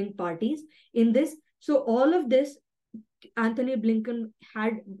involving parties in this. So all of this, Anthony Blinken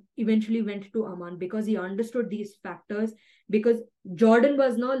had eventually went to Amman because he understood these factors, because Jordan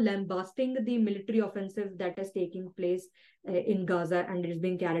was now lambasting the military offensive that is taking place in Gaza and is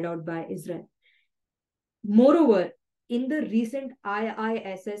being carried out by Israel. Moreover, in the recent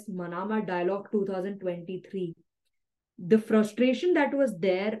IISS Manama Dialogue 2023, the frustration that was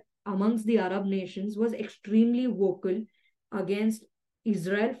there amongst the Arab nations was extremely vocal against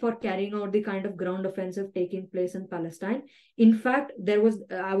Israel for carrying out the kind of ground offensive taking place in Palestine. In fact,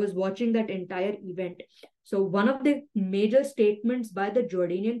 I was watching that entire event. So one of the major statements by the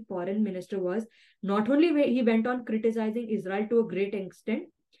Jordanian foreign minister was not only he went on criticizing Israel to a great extent,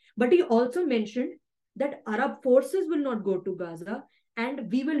 but he also mentioned that Arab forces will not go to Gaza and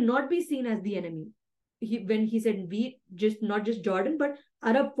we will not be seen as the enemy. When he said we, just not just Jordan, but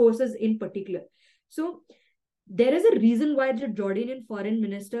Arab forces in particular. So there is a reason why the Jordanian foreign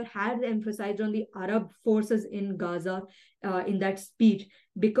minister had emphasized on the Arab forces in Gaza in that speech,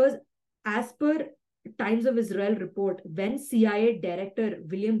 because as per Times of Israel report, when CIA director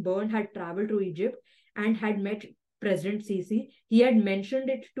William Byrne had traveled to Egypt and had met President Sisi, he had mentioned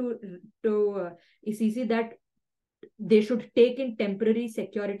it to Sisi that they should take in temporary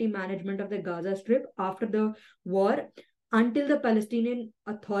security management of the Gaza Strip after the war until the Palestinian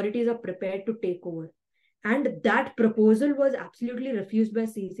authorities are prepared to take over. And that proposal was absolutely refused by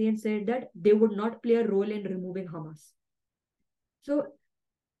Sisi and said that they would not play a role in removing Hamas. So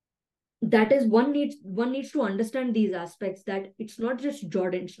that is one needs to understand these aspects, that it's not just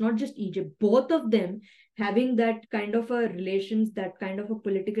Jordan, it's not just Egypt. Both of them having that kind of a relations, that kind of a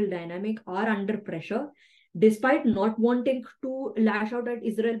political dynamic are under pressure, despite not wanting to lash out at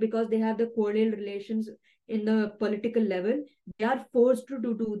Israel because they have the cordial relations in the political level. They are forced to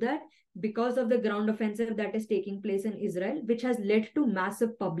do that because of the ground offensive that is taking place in Israel, which has led to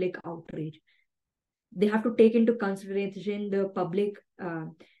massive public outrage. They have to take into consideration the public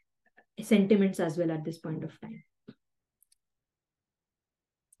sentiments as well at this point of time.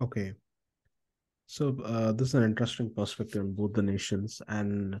 Okay. So this is an interesting perspective on both the nations.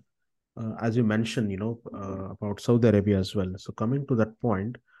 And as you mentioned, about Saudi Arabia as well. So coming to that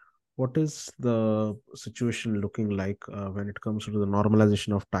point, what is the situation looking like when it comes to the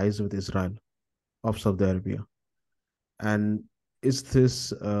normalization of ties with Israel of Saudi Arabia? And is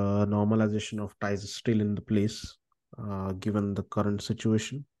this normalization of ties still in the place given the current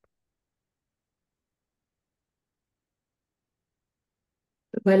situation?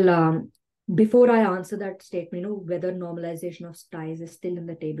 Well, before I answer that statement, whether normalization of ties is still in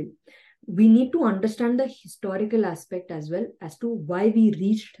the table, we need to understand the historical aspect as well as to why we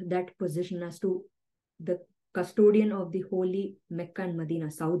reached that position as to the custodian of the holy Mecca and Medina,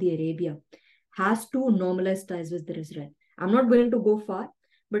 Saudi Arabia, has to normalize ties with Israel. I'm not going to go far,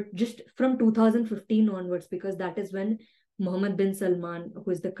 but just from 2015 onwards, because that is when Mohammed bin Salman,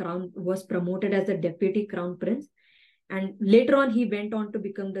 who is the crown, was promoted as the deputy crown prince. And later on, he went on to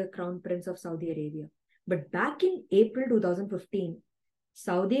become the crown prince of Saudi Arabia. But back in April 2015,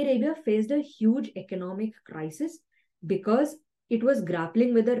 Saudi Arabia faced a huge economic crisis because it was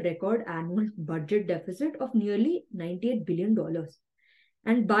grappling with a record annual budget deficit of nearly $98 billion.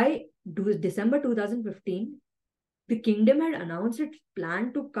 And by December 2015, the kingdom had announced its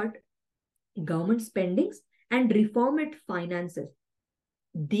plan to cut government spendings and reform its finances.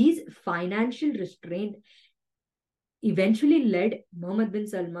 These financial restraints eventually led Mohammed bin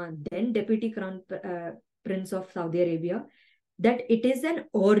Salman, then Deputy Crown Prince of Saudi Arabia, that it is an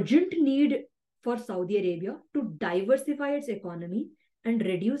urgent need for Saudi Arabia to diversify its economy and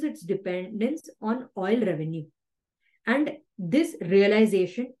reduce its dependence on oil revenue. And this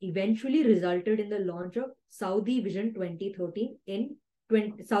realization eventually resulted in the launch of Saudi Vision 2013 in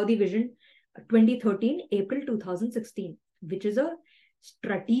Saudi Vision 2013, April 2016, which is a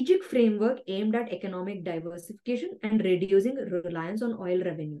strategic framework aimed at economic diversification and reducing reliance on oil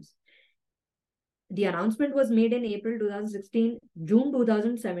revenues. The announcement was made in April 2016, June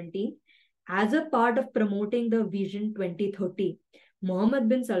 2017. As a part of promoting the Vision 2030, Mohammed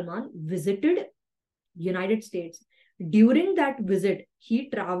bin Salman visited United States. During that visit, he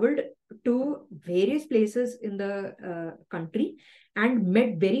traveled to various places in the country and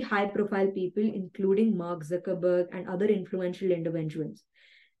met very high-profile people, including Mark Zuckerberg and other influential individuals.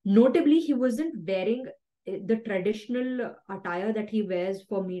 Notably, he wasn't wearing the traditional attire that he wears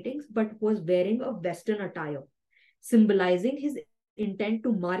for meetings, but was wearing a Western attire, symbolizing his intent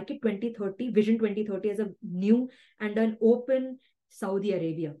to market 2030, Vision 2030 as a new and an open Saudi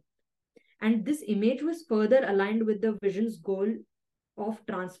Arabia. And this image was further aligned with the vision's goal of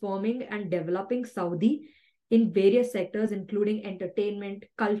transforming and developing Saudi in various sectors, including entertainment,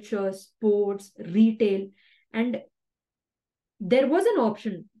 culture, sports, retail. And there was an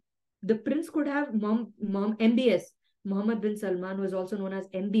option. The prince could have MBS. Mohammed bin Salman was also known as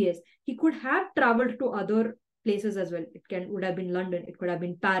MBS. He could have traveled to other places as well. Would have been London, it could have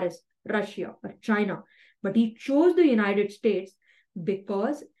been Paris, Russia, or China. But he chose the United States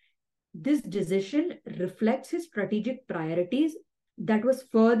because this decision reflects his strategic priorities that was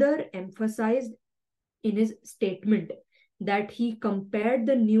further emphasized in his statement, that he compared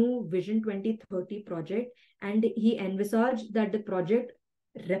the new Vision 2030 project, and he envisaged that the project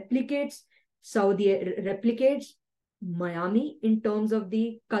replicates replicates Miami in terms of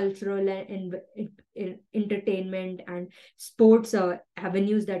the cultural and entertainment and sports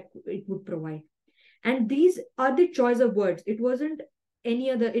avenues that it would provide. And these are the choice of words. It wasn't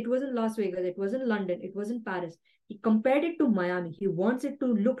it wasn't Las Vegas, it wasn't London, it wasn't Paris. He compared it to Miami. He wants it to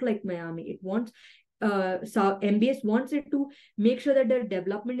look like Miami. It wants so MBS wants it to make sure that they're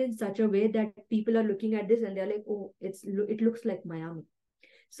development in such a way that people are looking at this and they're like, oh, it looks like Miami.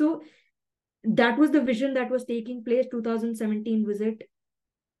 So that was the vision that was taking place. 2017 visit,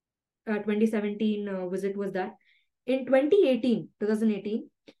 2017 visit was that. In 2018,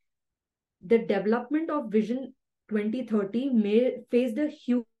 the development of Vision 2030 faced a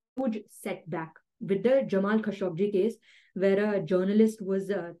huge setback with the Jamal Khashoggi case, where a journalist was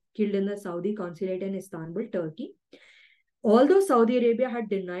killed in the Saudi consulate in Istanbul, Turkey. Although Saudi Arabia had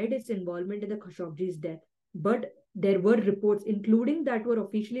denied its involvement in the Khashoggi's death, but there were reports, including that were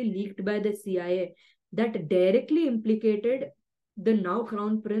officially leaked by the CIA, that directly implicated the now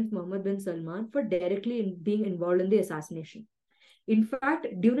Crown Prince Mohammed bin Salman for directly being involved in the assassination. In fact,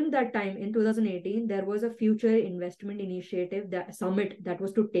 during that time in 2018, there was a future investment initiative, that summit that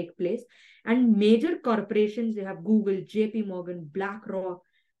was to take place, and major corporations, they have Google, JP Morgan, BlackRock,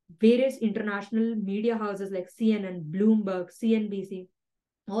 various international media houses like CNN, Bloomberg, CNBC,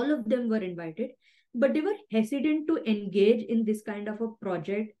 all of them were invited, but they were hesitant to engage in this kind of a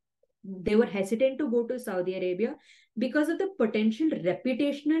project. They were hesitant to go to Saudi Arabia because of the potential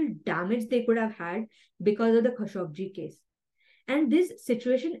reputational damage they could have had because of the Khashoggi case. And this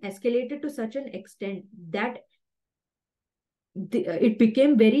situation escalated to such an extent that it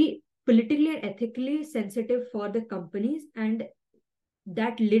became very politically and ethically sensitive for the companies, and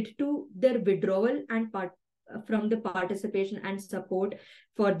that led to their withdrawal and from the participation and support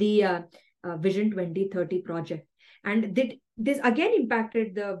for the Vision 2030 project. And this again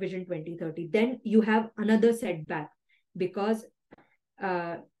impacted the Vision 2030. Then you have another setback because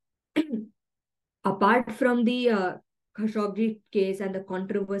apart from the Khashoggi case and the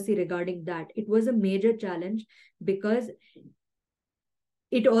controversy regarding that, it was a major challenge because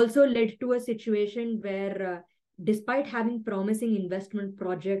it also led to a situation where, despite having promising investment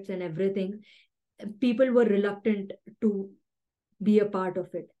projects and everything, people were reluctant to be a part of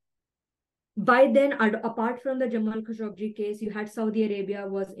it. By then, apart from the Jamal Khashoggi case, you had Saudi Arabia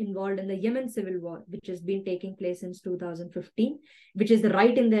was involved in the Yemen civil war, which has been taking place since 2015, which is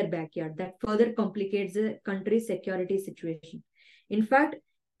right in their backyard. That further complicates the country's security situation. In fact,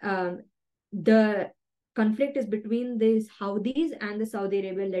 the conflict is between the Houthis and the Saudi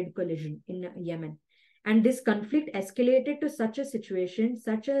Arabia-led coalition in Yemen. And this conflict escalated to such a situation,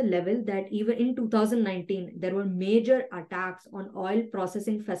 such a level, that even in 2019, there were major attacks on oil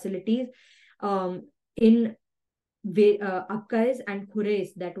processing facilities in Akkais and Khurais,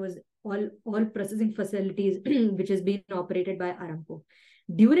 that was all processing facilities which has been operated by Aramco.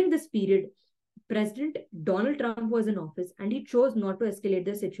 During this period, President Donald Trump was in office, and he chose not to escalate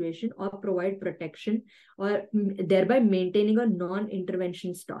the situation or provide protection, or thereby maintaining a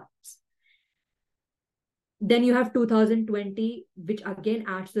non-intervention stance. Then you have 2020, which again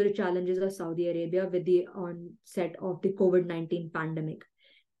adds to the challenges of Saudi Arabia with the onset of the COVID-19 pandemic,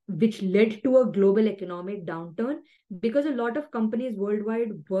 which led to a global economic downturn because a lot of companies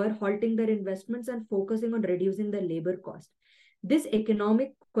worldwide were halting their investments and focusing on reducing the labor cost. This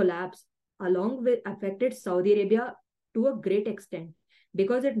economic collapse affected Saudi Arabia to a great extent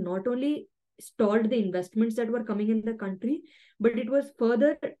because it not only stalled the investments that were coming in the country, but it was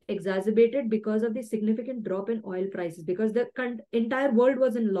further exacerbated because of the significant drop in oil prices, because the entire world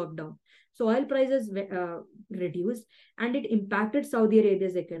was in lockdown. So oil prices reduced, and it impacted Saudi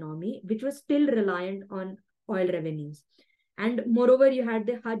Arabia's economy, which was still reliant on oil revenues. And moreover, you had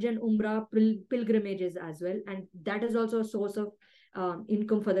the Hajj and Umrah pilgrimages as well, and that is also a source of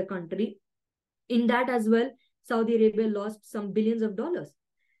income for the country. In that as well, Saudi Arabia lost some billions of dollars.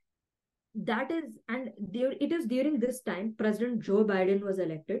 It is during this time President Joe Biden was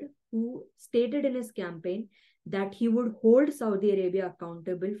elected, who stated in his campaign that he would hold Saudi Arabia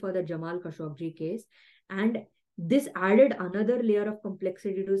accountable for the Jamal Khashoggi case. And this added another layer of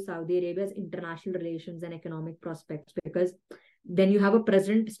complexity to Saudi Arabia's international relations and economic prospects, because when you have a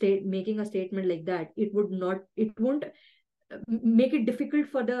president making a statement like that, it won't make it difficult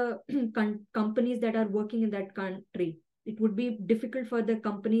for the companies that are working in that country. it would be difficult for the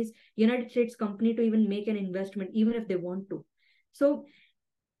companies, United States company, to even make an investment, even if they want to. So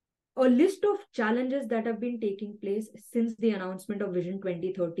a list of challenges that have been taking place since the announcement of Vision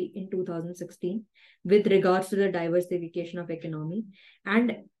 2030 in 2016 with regards to the diversification of economy.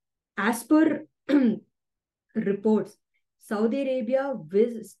 And as per reports, Saudi Arabia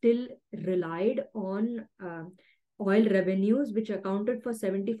still relied on oil revenues, which accounted for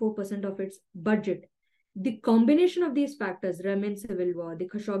 74% of its budget. The combination of these factors, Yemen civil war, the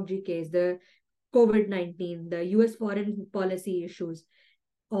Khashoggi case, the COVID-19, the US foreign policy issues,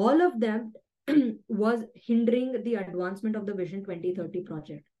 all of them was hindering the advancement of the Vision 2030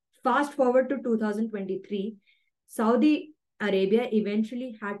 project. Fast forward to 2023, Saudi Arabia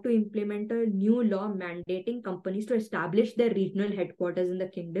eventually had to implement a new law mandating companies to establish their regional headquarters in the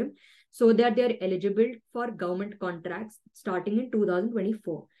kingdom so that they are eligible for government contracts starting in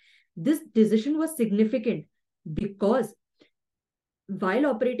 2024. This decision was significant because while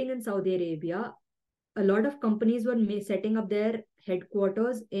operating in Saudi Arabia, a lot of companies were setting up their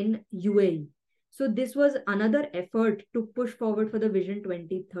headquarters in UAE. So this was another effort to push forward for the Vision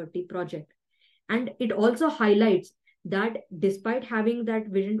 2030 project. And it also highlights that despite having that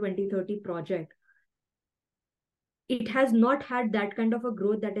Vision 2030 project, it has not had that kind of a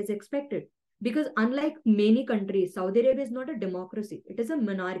growth that is expected. Because unlike many countries, Saudi Arabia is not a democracy. It is a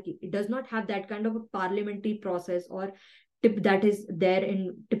monarchy. It does not have that kind of a parliamentary process or that is there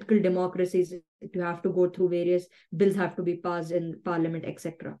in typical democracies. You have to go through various bills, have to be passed in parliament,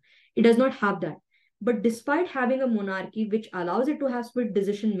 etc. It does not have that. But despite having a monarchy which allows it to have split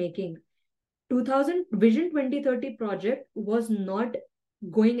decision making, 2000 Vision 2030 project was not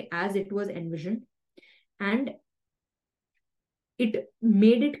going as it was envisioned, and it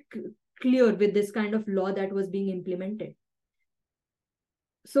made it clear with this kind of law that was being implemented.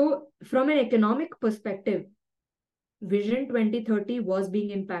 So from an economic perspective, Vision 2030 was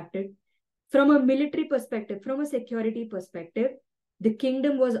being impacted. From a military perspective, from a security perspective, the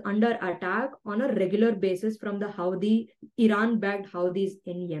kingdom was under attack on a regular basis from the Iran-backed Houthis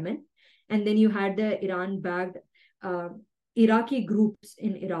in Yemen. And then you had the Iran-backed Iraqi groups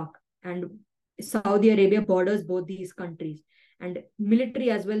in Iraq, and Saudi Arabia borders both these countries. And military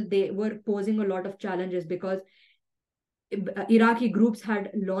as well, they were posing a lot of challenges because Iraqi groups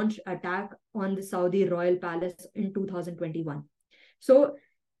had launched attack on the Saudi royal palace in 2021. So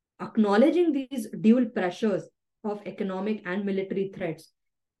acknowledging these dual pressures of economic and military threats,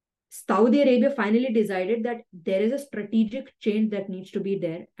 Saudi Arabia finally decided that there is a strategic change that needs to be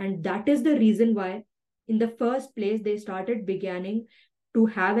there. And that is the reason why, in the first place, they started beginning to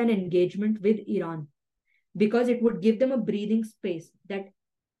have an engagement with Iran, because it would give them a breathing space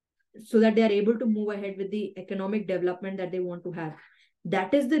so that they are able to move ahead with the economic development that they want to have.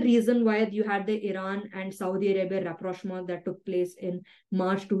 That is the reason why you had the Iran and Saudi Arabia rapprochement that took place in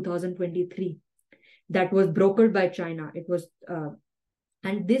March 2023. That was brokered by China.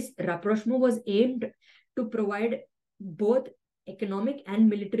 And this rapprochement was aimed to provide both economic and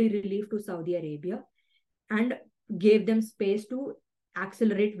military relief to Saudi Arabia and gave them space to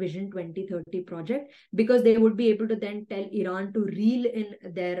accelerate Vision 2030 project, because they would be able to then tell Iran to reel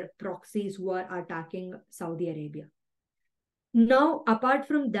in their proxies who are attacking Saudi Arabia. Now, apart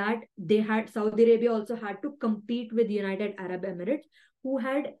from that, Saudi Arabia also had to compete with the United Arab Emirates, who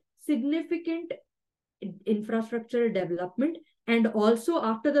had significant infrastructure development. And also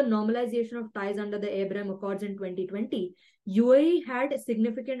after the normalization of ties under the Abraham Accords in 2020, UAE had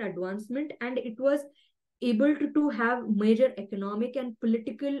significant advancement, and it was able to have major economic and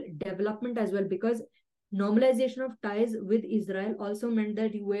political development as well, because normalization of ties with Israel also meant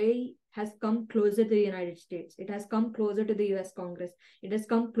that UAE has come closer to the United States. It has come closer to the US Congress. It has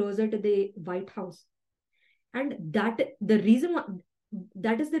come closer to the White House. And that is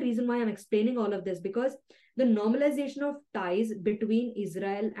the reason why I'm explaining all of this, because the normalization of ties between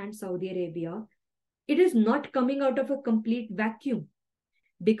Israel and Saudi Arabia, it is not coming out of a complete vacuum,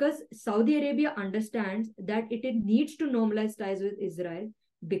 because Saudi Arabia understands that it needs to normalize ties with Israel,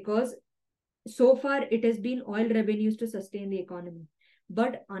 because so far it has been oil revenues to sustain the economy.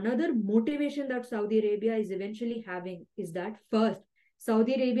 But another motivation that Saudi Arabia is eventually having is that, first,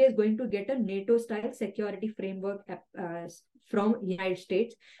 Saudi Arabia is going to get a NATO-style security framework from United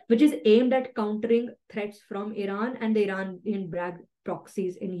States, which is aimed at countering threats from Iran and the Iranian-backed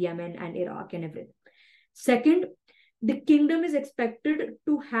proxies in Yemen and Iraq and everything. Second, the kingdom is expected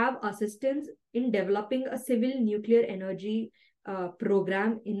to have assistance in developing a civil nuclear energy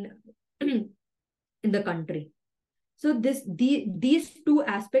program in the country. So these two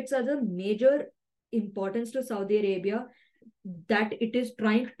aspects are the major importance to Saudi Arabia, that it is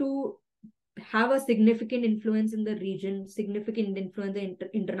trying to have a significant influence in the region, significant influence in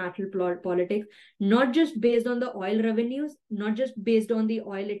international politics, not just based on the oil revenues, not just based on the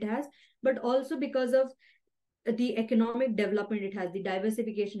oil it has, but also because of the economic development it has, the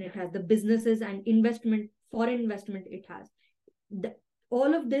diversification it has, the businesses and investment, foreign investment it has.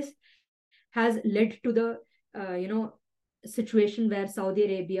 All of this has led to the situation where Saudi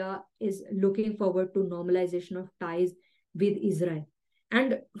Arabia is looking forward to normalization of ties with Israel.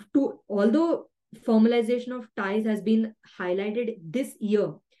 And although formalization of ties has been highlighted this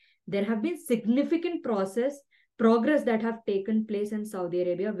year, there have been significant progress that have taken place in Saudi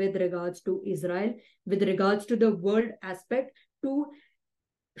Arabia with regards to Israel, with regards to the world aspect, to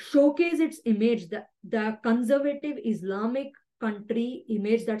showcase its image, the conservative Islamic country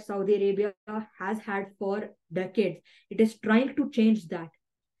image that Saudi Arabia has had for decades. It is trying to change that.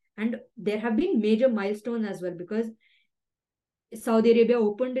 And there have been major milestones as well, because Saudi Arabia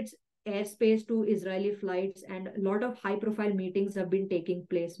opened its airspace to Israeli flights, and a lot of high profile meetings have been taking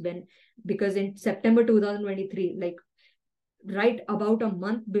place because in September 2023, like right about a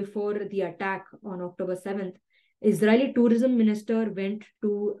month before the attack on October 7th, Israeli tourism minister went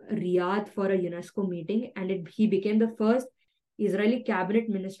to Riyadh for a UNESCO meeting, and he became the first Israeli cabinet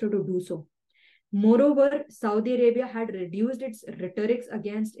minister to do so. Moreover, Saudi Arabia had reduced its rhetorics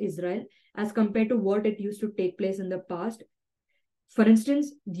against Israel as compared to what it used to take place in the past. For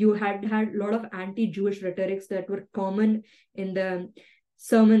instance, you had a lot of anti-Jewish rhetorics that were common in the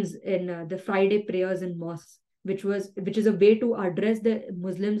sermons in the Friday prayers in mosques, which is a way to address the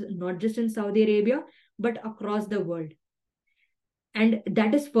Muslims not just in Saudi Arabia but across the world. And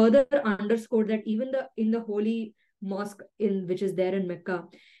that is further underscored that even in the holy mosque which is there in Mecca,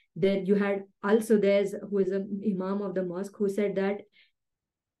 there you had al-Sudais, who is an imam of the mosque, who said that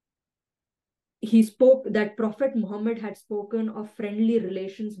he spoke that Prophet Muhammad had spoken of friendly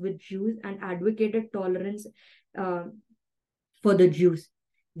relations with Jews and advocated tolerance for the Jews,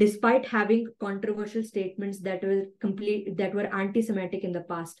 despite having controversial statements that were anti-Semitic in the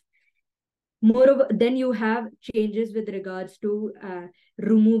past. Moreover, then you have changes with regards to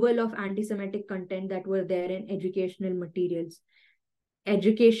removal of anti-Semitic content that were there in educational materials.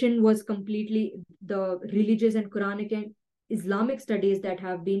 Education was completely, the religious and Quranic and Islamic studies that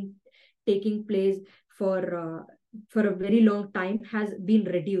have been taking place for a very long time has been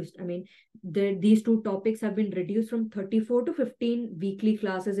reduced. I mean, these two topics have been reduced from 34 to 15 weekly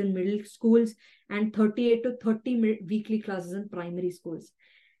classes in middle schools and 38 to 30 weekly classes in primary schools.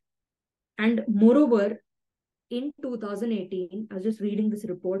 And moreover, in 2018, I was just reading this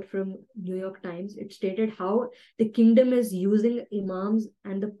report from New York Times. It stated how the kingdom is using imams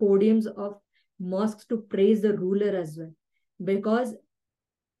and the podiums of mosques to praise the ruler as well, because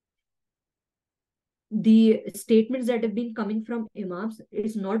the statements that have been coming from imams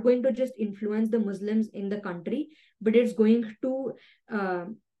is not going to just influence the Muslims in the country, but it's going to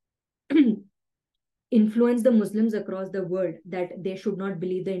influence the Muslims across the world, that they should not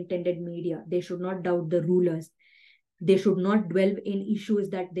believe the intended media, they should not doubt the rulers, they should not dwell in issues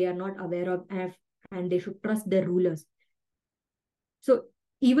that they are not aware of, and they should trust their rulers. So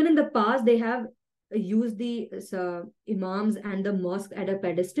even in the past, they have used the imams and the mosque at a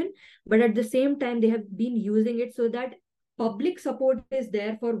pedestal, but at the same time, they have been using it so that public support is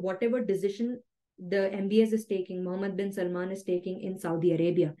there for whatever decision the MBS is taking, Mohammed bin Salman is taking in Saudi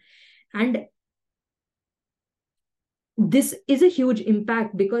Arabia. And this is a huge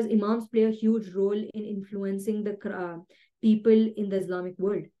impact because imams play a huge role in influencing the people in the Islamic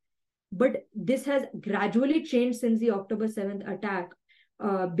world. But this has gradually changed since the October 7th attack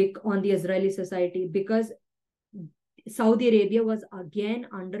on the Israeli society, because Saudi Arabia was again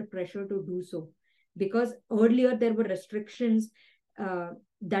under pressure to do so. Because earlier there were restrictions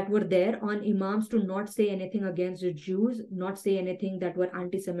that were there on imams to not say anything against the Jews, not say anything that were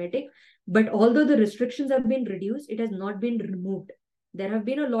anti-Semitic. But although the restrictions have been reduced, it has not been removed. There have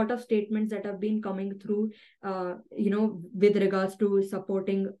been a lot of statements that have been coming through, with regards to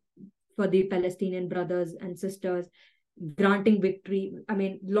supporting for the Palestinian brothers and sisters, granting victory. I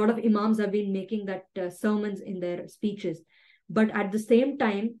mean, a lot of imams have been making that sermons in their speeches. But at the same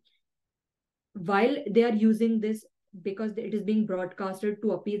time, while they are using this because it is being broadcasted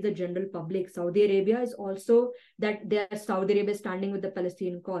to appease the general public, Saudi Arabia is also that Saudi Arabia standing with the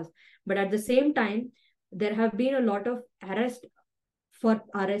Palestinian cause. But at the same time, there have been a lot of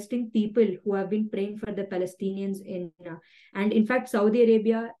arresting people who have been praying for the Palestinians and in fact, Saudi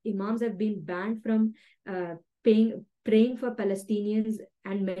Arabia imams have been banned from praying for Palestinians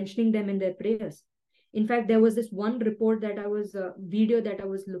and mentioning them in their prayers. In fact, there was this one report video that I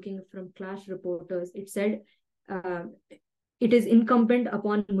was looking from Clash Reporters. It said it is incumbent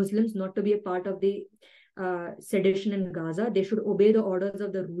upon Muslims not to be a part of the sedition in Gaza. They should obey the orders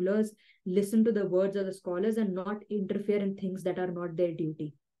of the rulers, listen to the words of the scholars, and not interfere in things that are not their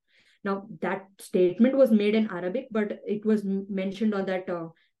duty. Now, that statement was made in Arabic, but it was mentioned on that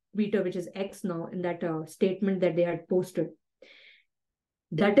Twitter, which is X now, in that statement that they had posted.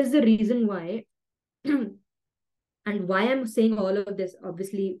 That is the reason why, and why I'm saying all of this.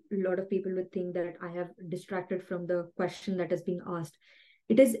 Obviously, a lot of people would think that I have distracted from the question that is being asked.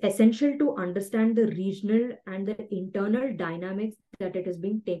 It is essential to understand the regional and the internal dynamics that it is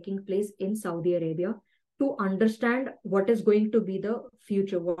being taking place in Saudi Arabia to understand what is going to be the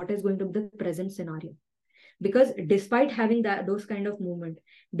future, what is going to be the present scenario. Because despite having those kind of movement,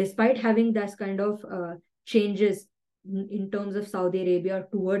 despite having that kind of changes in terms of Saudi Arabia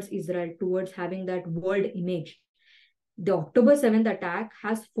towards Israel, towards having that world image, the October 7th attack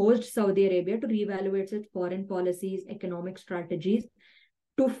has forced Saudi Arabia to reevaluate its foreign policies, economic strategies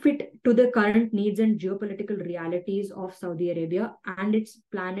to fit to the current needs and geopolitical realities of Saudi Arabia and its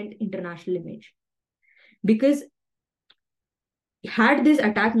planned international image. Because had this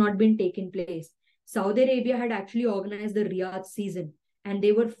attack not been taken place, Saudi Arabia had actually organized the Riyadh season, and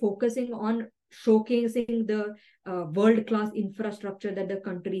they were focusing on showcasing the world-class infrastructure that the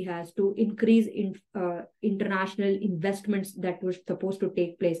country has to increase international investments that were supposed to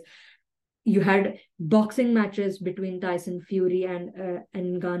take place. You had boxing matches between Tyson Fury and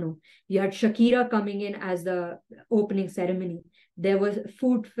Ngannou. You had Shakira coming in as the opening ceremony. There was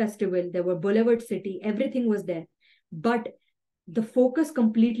food festival. There were Boulevard City. Everything was there, but the focus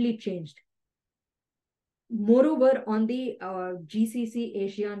completely changed. Moreover, on the GCC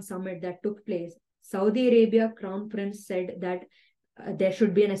ASEAN summit that took place, Saudi Arabia Crown Prince said that there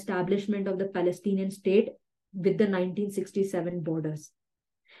should be an establishment of the Palestinian state with the 1967 borders.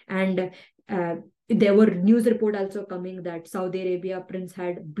 And there were news report also coming that Saudi Arabia Prince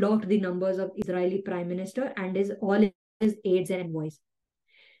had blocked the numbers of Israeli Prime Minister and all his aides and envoys.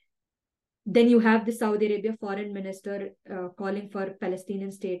 Then you have the Saudi Arabia foreign minister calling for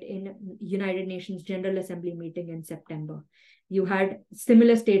Palestinian state in United Nations General Assembly meeting in September. You had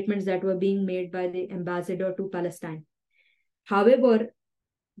similar statements that were being made by the ambassador to Palestine. However,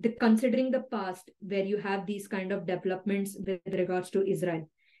 considering the past where you have these kind of developments with regards to Israel,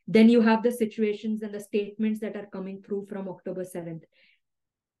 then you have the situations and the statements that are coming through from October 7th.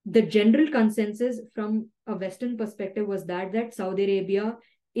 The general consensus from a Western perspective was that Saudi Arabia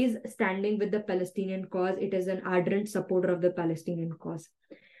is standing with the Palestinian cause. It is an ardent supporter of the Palestinian cause.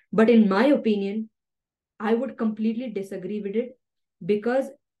 But in my opinion, I would completely disagree with it, because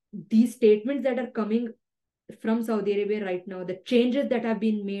these statements that are coming from Saudi Arabia right now, the changes that have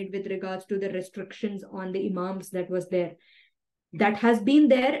been made with regards to the restrictions on the imams that was there, that has been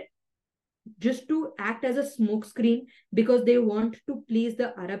there just to act as a smokescreen, because they want to please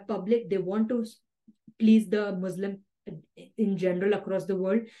the Arab public. They want to please the Muslim in general across the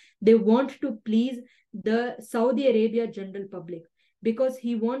world. They want to please the Saudi Arabia general public, because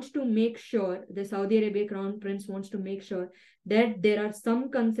he wants to make sure, the Saudi Arabia Crown Prince wants to make sure that there are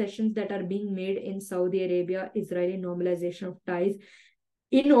some concessions that are being made in Saudi Arabia Israeli normalization of ties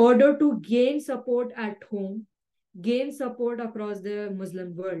in order to gain support at home, gain support across the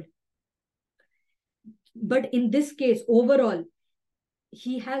Muslim world. But in this case, overall,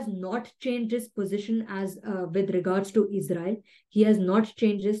 he has not changed his position as with regards to Israel. He has not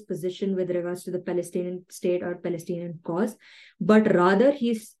changed his position with regards to the Palestinian state or Palestinian cause, but rather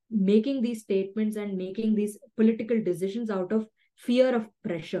he's making these statements and making these political decisions out of fear of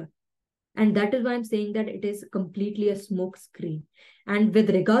pressure. And that is why I'm saying that it is completely a smoke screen. And with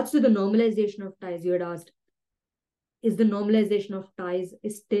regards to the normalization of ties, you had asked, is the normalization of ties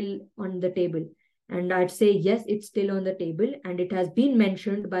is still on the table? And I'd say, yes, it's still on the table. And it has been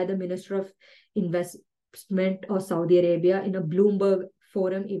mentioned by the Minister of Investment of Saudi Arabia in a Bloomberg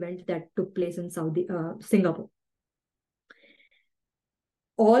Forum event that took place in Singapore.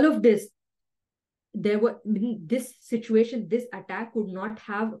 All of this, this situation, this attack could not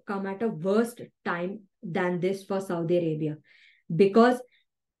have come at a worse time than this for Saudi Arabia. Because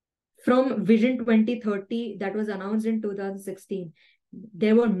from Vision 2030 that was announced in 2016,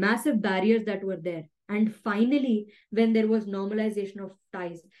 there were massive barriers that were there. And finally, when there was normalization of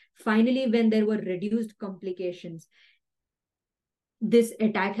ties, finally, when there were reduced complications, this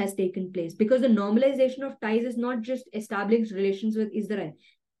attack has taken place. Because the normalization of ties is not just establishing relations with Israel.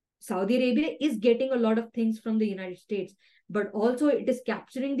 Saudi Arabia is getting a lot of things from the United States, but also it is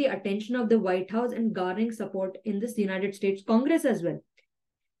capturing the attention of the White House and garnering support in this United States Congress as well.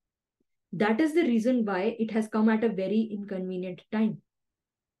 That is the reason why it has come at a very inconvenient time.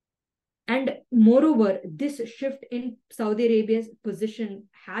 And moreover, this shift in Saudi Arabia's position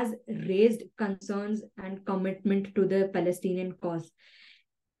has raised concerns and commitment to the Palestinian cause.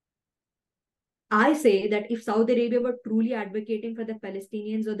 I say that if Saudi Arabia were truly advocating for the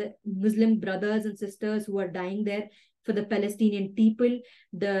Palestinians or the Muslim brothers and sisters who are dying there, for the Palestinian people,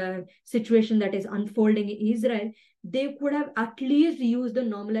 the situation that is unfolding in Israel, they could have at least used the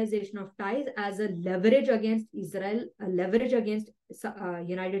normalization of ties as a leverage against Israel, a leverage against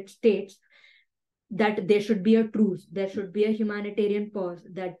United States, that there should be a truce, there should be a humanitarian pause,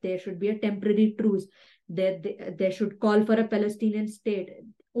 that there should be a temporary truce, that they should call for a Palestinian state.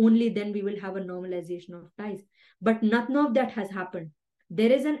 Only then we will have a normalization of ties. But none of that has happened.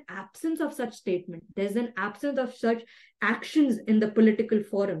 There is an absence of such statement. There's an absence of such actions in the political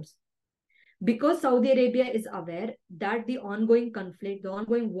forums. Because Saudi Arabia is aware that the ongoing conflict, the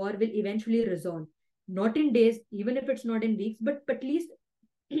ongoing war will eventually resolve. Not in days, even if it's not in weeks, but at least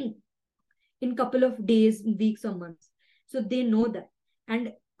in couple of days, weeks, or months. So they know that.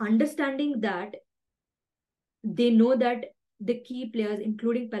 And understanding that, they know that the key players,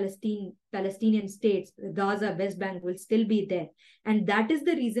 including Palestinian states, Gaza, West Bank, will still be there. And that is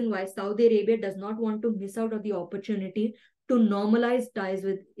the reason why Saudi Arabia does not want to miss out on the opportunity to normalize ties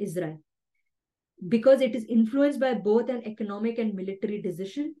with Israel, because it is influenced by both an economic and military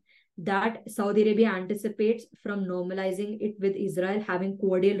decision that Saudi Arabia anticipates from normalizing it with Israel, having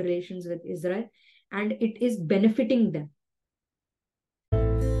cordial relations with Israel, and it is benefiting them.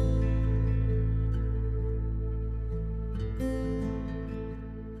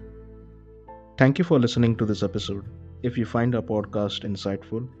 Thank you for listening to this episode. If you find our podcast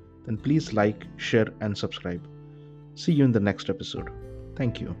insightful, then please like, share, and subscribe. See you in the next episode.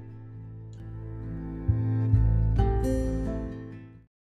 Thank you.